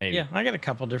 Maybe. Yeah, I got a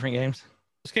couple different games. I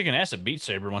was kicking ass at Beat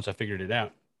Saber once I figured it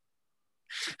out.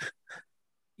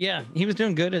 Yeah, he was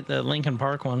doing good at the Lincoln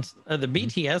Park ones. The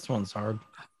BTS one's hard.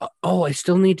 Oh, I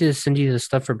still need to send you the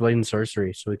stuff for Blade and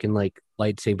Sorcery so we can like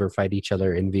lightsaber fight each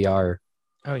other in VR.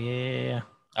 Oh, yeah.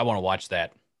 I want to watch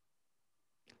that.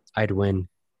 I'd win.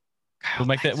 We'll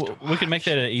make that. We can make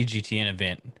that an EGTN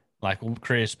event. Like we'll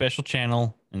create a special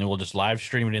channel and then we'll just live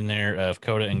stream it in there of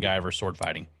Coda and Guyver sword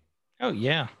fighting. Oh,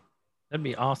 yeah. That'd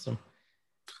be awesome.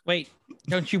 Wait,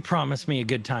 don't you promise me a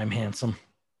good time, handsome?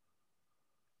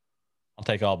 I'll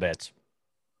take all bets.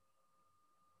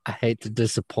 I hate to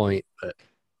disappoint, but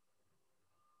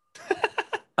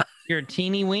You're a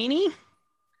teeny weeny?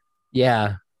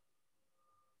 yeah,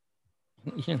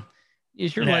 Yeah.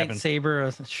 Is your It happens.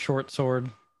 lightsaber a short sword?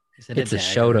 Is it it's a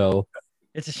dagger? Shoto.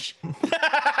 It's a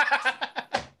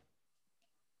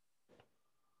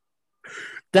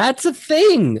That's a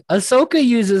thing. Ahsoka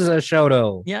uses a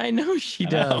Shoto. Yeah, I know she I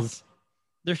know. does.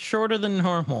 They're shorter than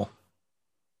normal.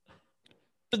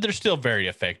 But they're still very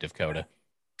effective, Coda.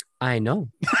 I know.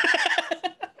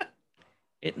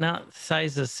 It not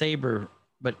size a saber,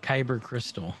 but kyber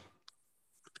crystal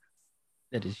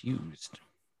that is used.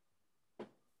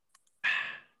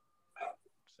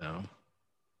 So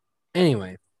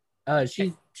Anyway,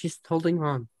 she's holding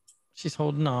on. she's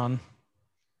holding on.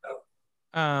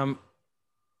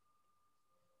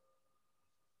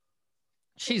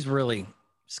 She's really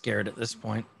scared at this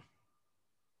point.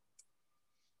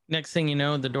 Next thing you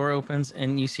know, the door opens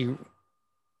and you see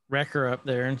Wrecker up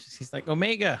there, and she's like,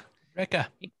 Omega,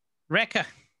 Rekka.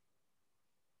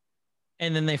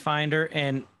 And then they find her,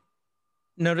 and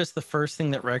notice the first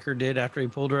thing that Wrecker did after he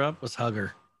pulled her up was hug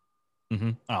her.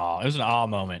 Mm-hmm. Oh, it was an awe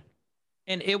moment.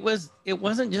 And it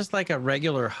wasn't just like a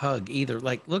regular hug either.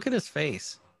 Like, look at his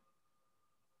face.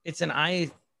 It's an eye.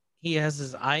 He has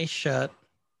his eyes shut.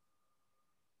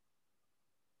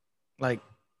 Like,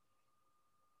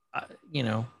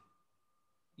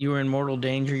 you were in mortal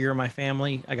danger. You're my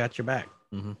family. I got your back.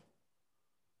 Mm-hmm.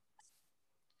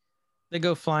 They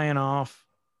go flying off.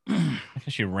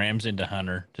 She rams into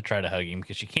Hunter to try to hug him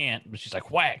because she can't, but she's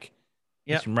like, whack.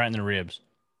 Yep. Hits him right in the ribs.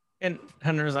 And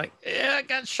Hunter's like, yeah, I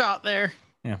got shot there.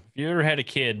 Yeah. If you ever had a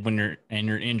kid when you're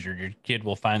injured, your kid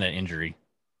will find that injury.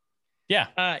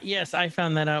 Yeah. Yes, I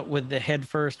found that out with the head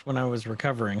first when I was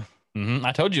recovering. Mm-hmm.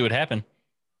 I told you it would happen.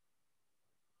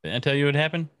 Didn't I tell you it would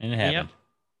happen? And it happened. Yep.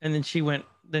 And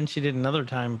then she did another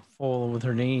time full with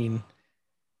her knee. And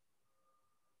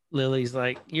Lily's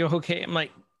like, you okay? I'm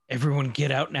like, everyone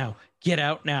get out now. Get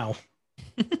out now.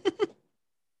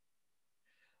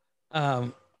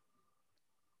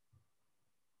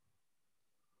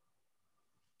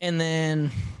 And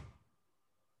then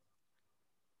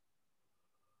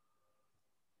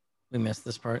we missed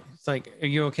this part. It's like, are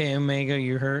you okay, Omega?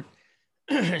 You hurt?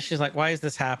 She's like, why is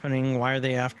this happening? Why are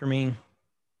they after me?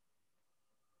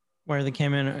 where the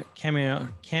cameo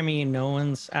no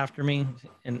one's after me,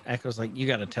 and Echo's like, you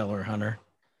got to tell her, Hunter.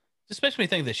 This makes me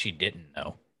think that she didn't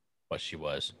know what she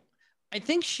was. I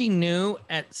think she knew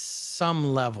at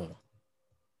some level.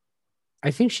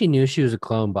 I think she knew she was a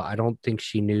clone, but I don't think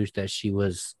she knew that she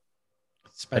was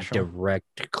Special. a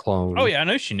direct clone. Oh yeah, I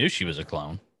know she knew she was a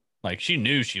clone. Like she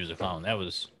knew she was a clone. That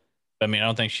was, I mean, I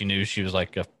don't think she knew she was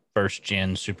like a first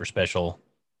gen super special,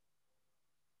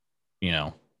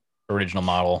 original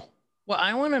model. Well,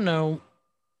 I want to know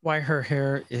why her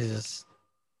hair is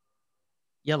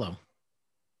yellow.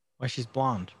 Why she's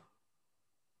blonde.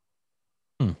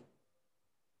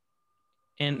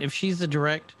 And if she's a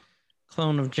direct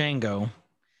clone of Jango,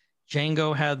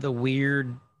 Jango had the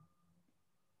weird,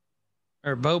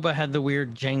 or Boba had the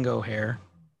weird Jango hair.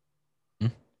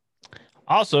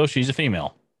 Also, she's a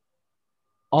female.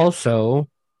 Also,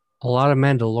 a lot of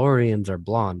Mandalorians are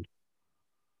blonde.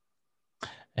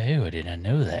 Oh, I did not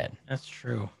know that. That's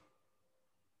true.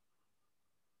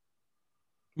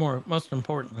 Most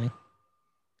importantly,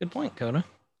 good point, Coda.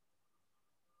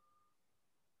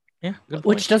 Yeah, good point.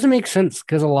 Which doesn't make sense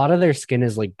because a lot of their skin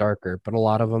is like darker, but a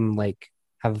lot of them like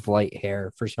have light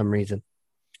hair for some reason.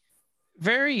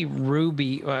 Very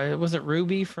Ruby. Was it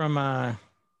Ruby from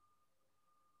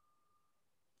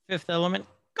Fifth Element?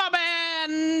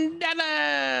 Corbin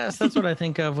Dallas. That's what I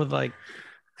think of with like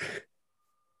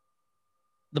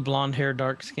the blonde hair,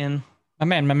 dark skin. My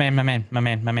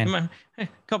man. Hey,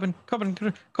 Corbin.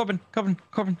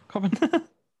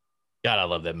 God, I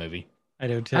love that movie. I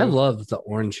do too. I love the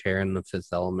orange hair in the Fifth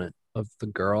Element of the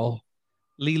girl.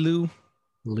 Lilu.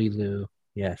 Lilu.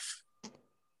 Yes.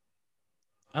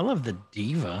 I love the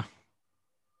diva.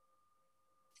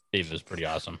 Diva's pretty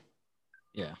awesome.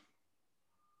 Yeah.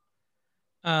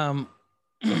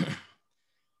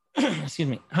 Excuse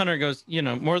me. Hunter goes,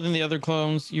 more than the other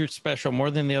clones, you're special.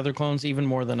 More than the other clones, even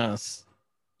more than us.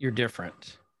 You're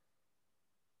different.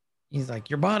 He's like,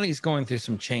 your body's going through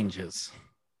some changes.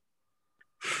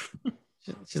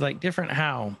 She's like, different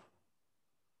how?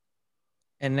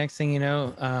 And next thing you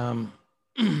know,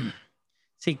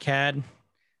 see Cad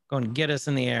going to get us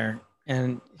in the air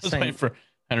and Just waiting for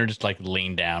Hunter just like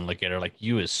lean down, look at her like,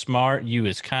 you is smart, you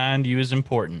is kind, you is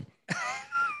important.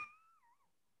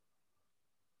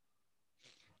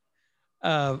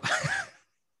 You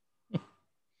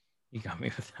got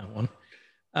me with that one.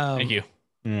 Thank you.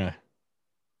 Yeah.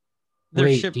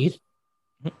 Wait,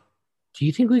 do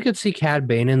you think we could see Cad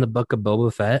Bane in the Book of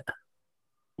Boba Fett?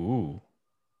 Ooh.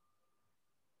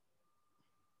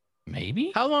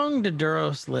 Maybe? How long did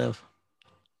Duros live?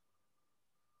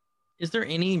 Is there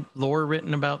any lore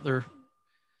written about their...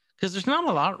 Because there's not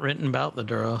a lot written about the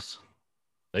Duros.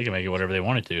 They can make it whatever they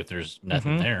wanted to if there's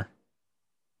nothing there.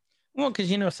 Well, because,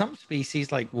 some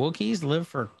species like Wookiees live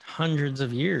for hundreds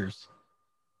of years.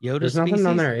 Yoda There's species... nothing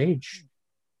on their age.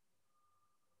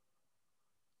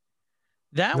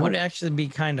 That would actually be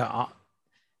kind of,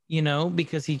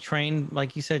 because he trained,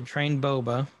 like you said, trained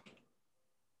Boba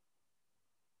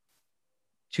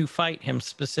to fight him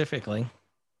specifically.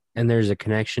 And there's a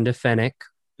connection to Fennec.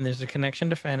 And there's a connection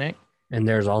to Fennec. And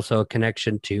there's also a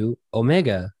connection to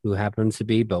Omega, who happens to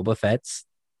be Boba Fett's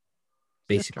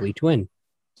basically twin.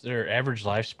 Is their average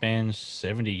lifespan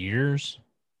 70 years?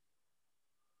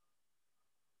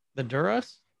 The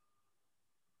Duros?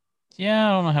 Yeah, I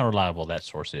don't know how reliable that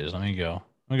source is. Let me go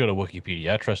to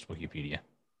Wikipedia. I trust Wikipedia.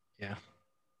 Yeah.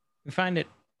 If you find it,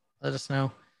 let us know.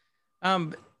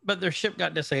 But their ship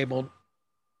got disabled.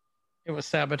 It was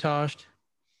sabotaged.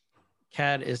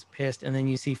 Cad is pissed, and then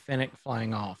you see Fennec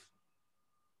flying off.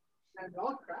 And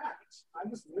all cracked. I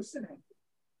was listening.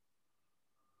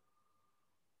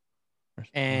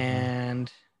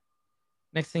 And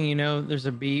next thing you know, there's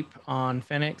a beep on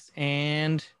Fennec's,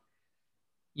 and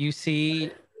you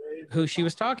see who she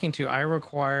was talking to. I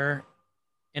require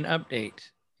an update.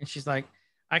 And she's like,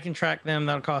 I can track them.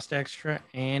 That'll cost extra.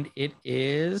 And it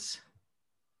is...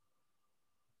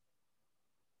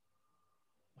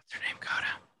 What's her name, Coda?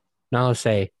 Nala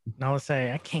say. Nala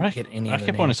say. I can't get any I of the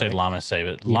kept wanting to say names. Lama say,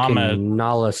 but Lama.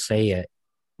 Nala say it.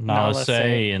 Nala Nala say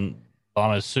say. and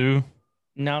Lama Sue.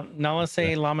 Nala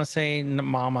say, Lama say,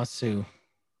 Mama Sue.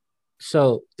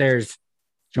 So there's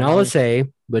Nala say,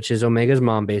 which is Omega's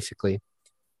mom, basically.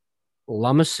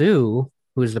 Lama Sue,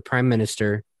 who is the prime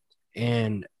minister,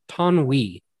 and Ton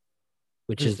Wee,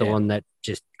 which Who's is the dead. one that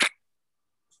just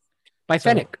by So-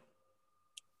 Fennec.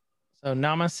 So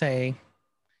Nama say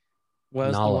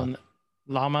was Nala. the one.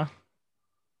 Lama.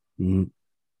 Who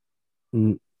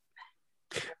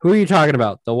are you talking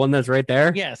about? The one that's right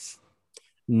there? Yes.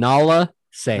 Nala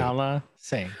say. Nala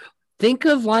say. Think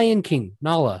of Lion King.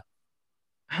 Nala.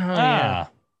 Oh, yeah.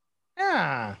 Ah,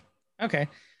 Ah. Okay.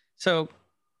 So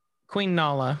Queen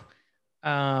Nala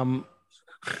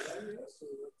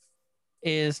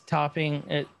is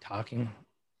talking.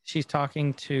 She's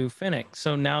talking to Finnick.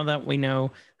 So now that we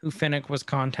know who Finnick was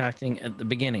contacting at the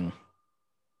beginning,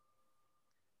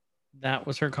 that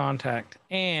was her contact.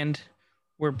 And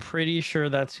we're pretty sure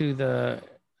that's who the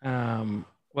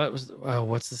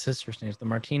what's the sister's name? The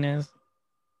Martinez?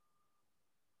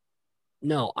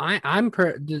 No,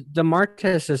 the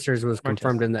Marquez sisters was Marquez.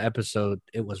 confirmed in the episode.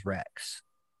 It was Rex.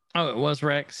 Oh, it was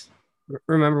Rex.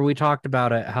 Remember, we talked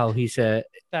about it, how he said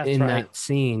That's in right. that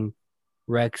scene,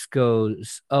 Rex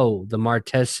goes, "Oh, the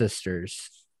Martez sisters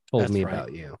told That's me right.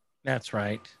 about you." That's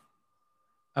right.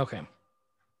 Okay.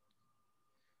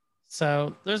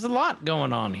 So there's a lot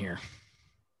going on here.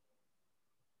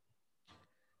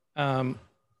 And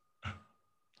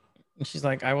she's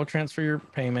like, I will transfer your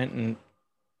payment. And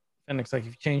Fennec's like, if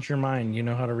you change your mind, you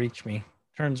know how to reach me.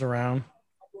 Turns around.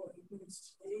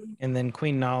 And then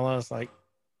Queen Nala is like,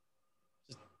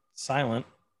 just silent.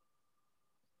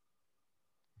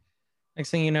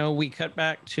 Next thing you know, we cut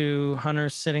back to Hunter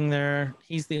sitting there.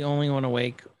 He's the only one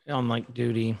awake on like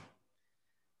duty.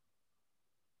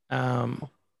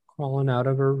 Crawling out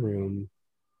of her room.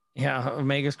 Yeah,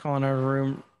 Omega's calling out of her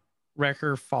room.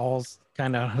 Wrecker falls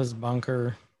kind of out of his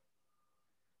bunker.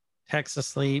 Tech's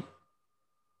asleep.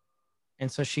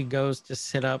 And so she goes to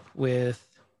sit up with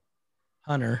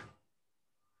Hunter.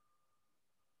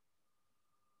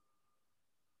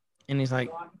 And he's like,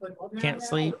 can't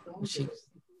sleep. She's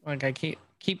like, I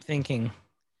keep thinking,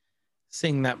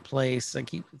 seeing that place. I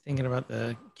keep thinking about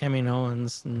the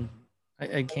Kaminoans, and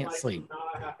I can't sleep.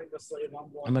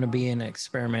 I'm going to be in an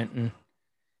experiment. And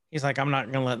he's like, I'm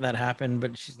not going to let that happen.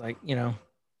 But she's like, you know,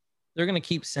 they're going to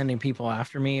keep sending people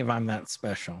after me if I'm that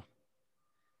special.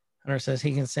 Hunter says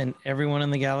he can send everyone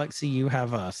in the galaxy. You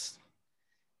have us.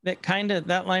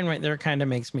 That line right there kind of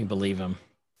makes me believe him.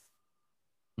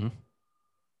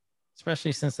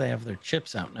 Especially since they have their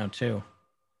chips out now too.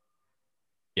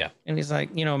 Yeah. And he's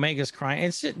like, you know, Omega's crying.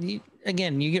 It's just,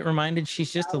 again, you get reminded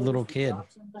she's just a little kid.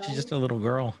 She's just a little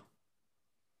girl.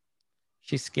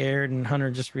 She's scared, and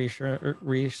Hunter just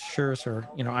reassures her,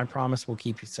 you know, I promise we'll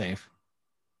keep you safe.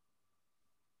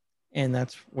 And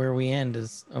that's where we end,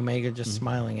 is Omega just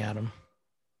smiling at him.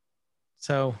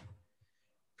 So,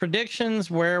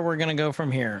 predictions where we're going to go from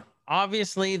here.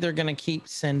 Obviously, they're going to keep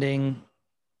sending,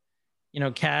 you know,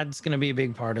 Cad's going to be a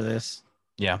big part of this.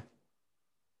 Yeah.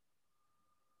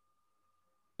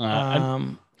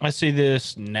 I see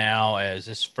this now as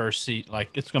this first season, like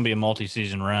it's going to be a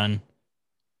multi-season run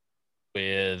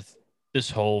with this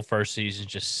whole first season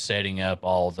just setting up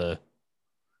all the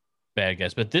bad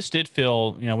guys. But this did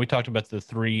feel, you know, we talked about the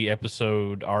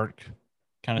 3-episode arc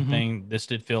kind of thing. This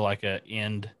did feel like a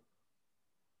end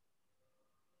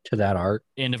To that arc.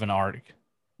 of an arc,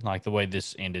 like the way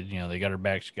this ended. You know, they got her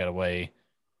back, she got away.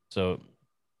 So,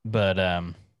 but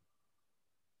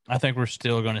I think we're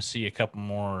still going to see a couple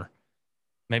more.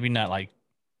 Maybe not like.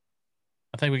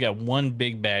 I think we got one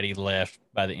big baddie left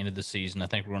by the end of the season. I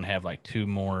think we're going to have like 2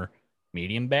 more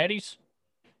medium baddies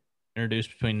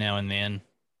introduced between now and then,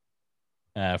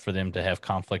 for them to have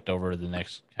conflict over the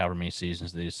next however many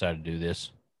seasons they decide to do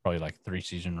this. Probably like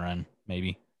 3-season run,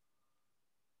 maybe.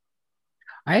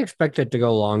 I expect it to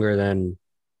go longer than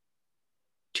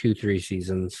 2-3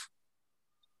 seasons.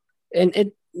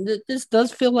 And this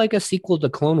does feel like a sequel to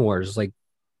Clone Wars. Like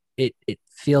it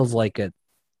feels like the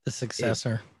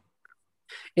successor.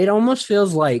 It almost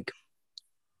feels like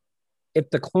if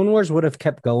the Clone Wars would have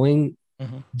kept going,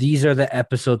 these are the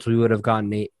episodes we would have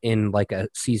gotten in like a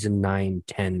season 9,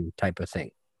 10 type of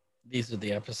thing. These are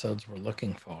the episodes we're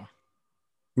looking for.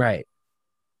 Right.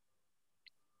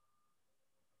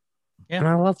 Yeah. And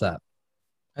I love that.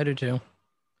 I do too.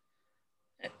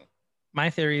 My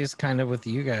theory is kind of with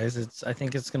you guys. I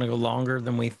think it's going to go longer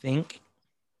than we think.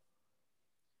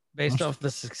 Based off the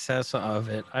success of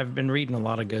it. I've been reading a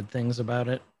lot of good things about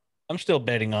it. I'm still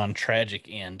betting on tragic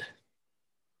end.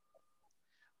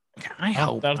 I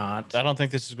hope not. I don't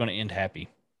think this is going to end happy.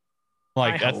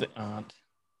 Like I hope not.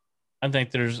 I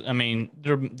think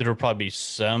there'll probably be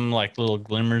some like little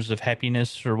glimmers of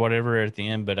happiness or whatever at the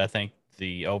end, but I think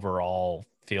the overall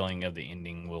feeling of the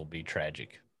ending will be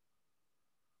tragic.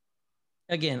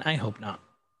 Again, I hope not.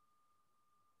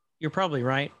 You're probably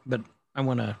right, but I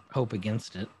want to hope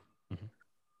against it.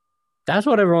 That's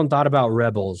what everyone thought about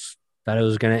Rebels, that it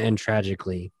was going to end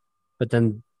tragically. But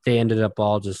then they ended up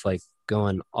all just like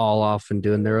going all off and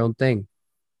doing their own thing.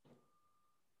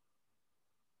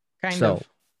 Kind of.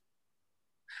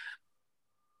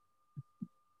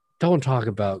 Don't talk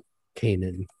about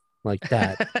Kanan like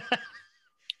that.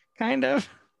 Kind of.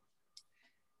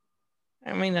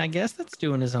 I mean, I guess that's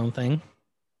doing his own thing.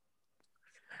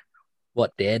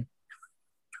 What did?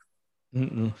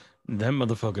 Mm-mm. That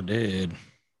motherfucker did.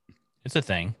 It's a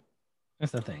thing.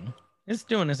 That's the thing. It's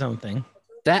doing his own thing.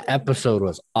 That episode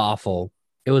was awful.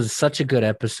 It was such a good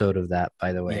episode of that,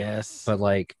 by the way. Yes. But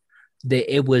like,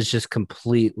 it was just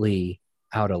completely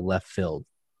out of left field.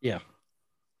 Yeah.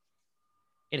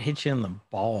 It hits you in the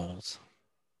balls.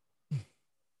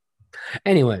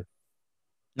 Anyway,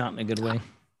 Not in a good way.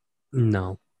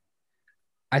 no,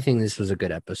 I think this was a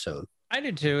good episode. I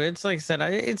did too. It's like I said,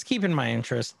 it's keeping my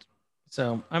interest.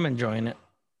 So I'm enjoying it.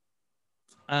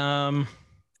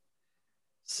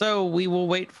 So we will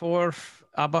wait for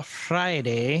about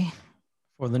Friday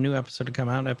for the new episode to come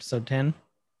out, episode 10.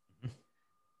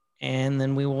 And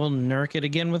then we will nurk it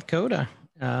again with Coda.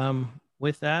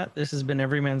 With that, this has been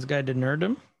Everyman's Guide to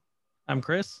Nerddom. I'm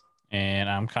Chris. And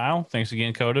I'm Kyle. Thanks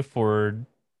again, Coda, for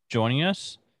joining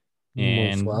us. Most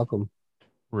And welcome.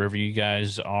 wherever you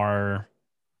guys are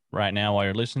right now while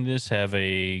you're listening to this, have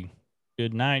a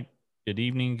good night, good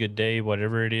evening, good day,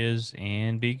 whatever it is,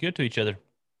 and be good to each other.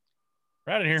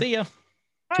 We're out of here. See ya.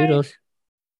 Toodles.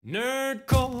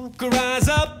 Nerdcore could rise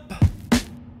up.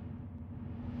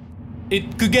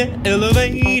 It could get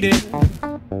elevated.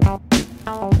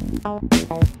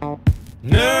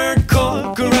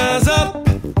 Nerdcore could rise up.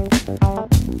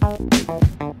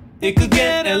 It could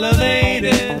get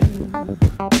elevated.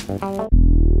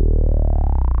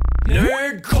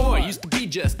 Nerdcore used to be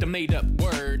just a made up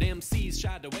word. MCs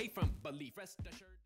shied away from belief. Rest assured.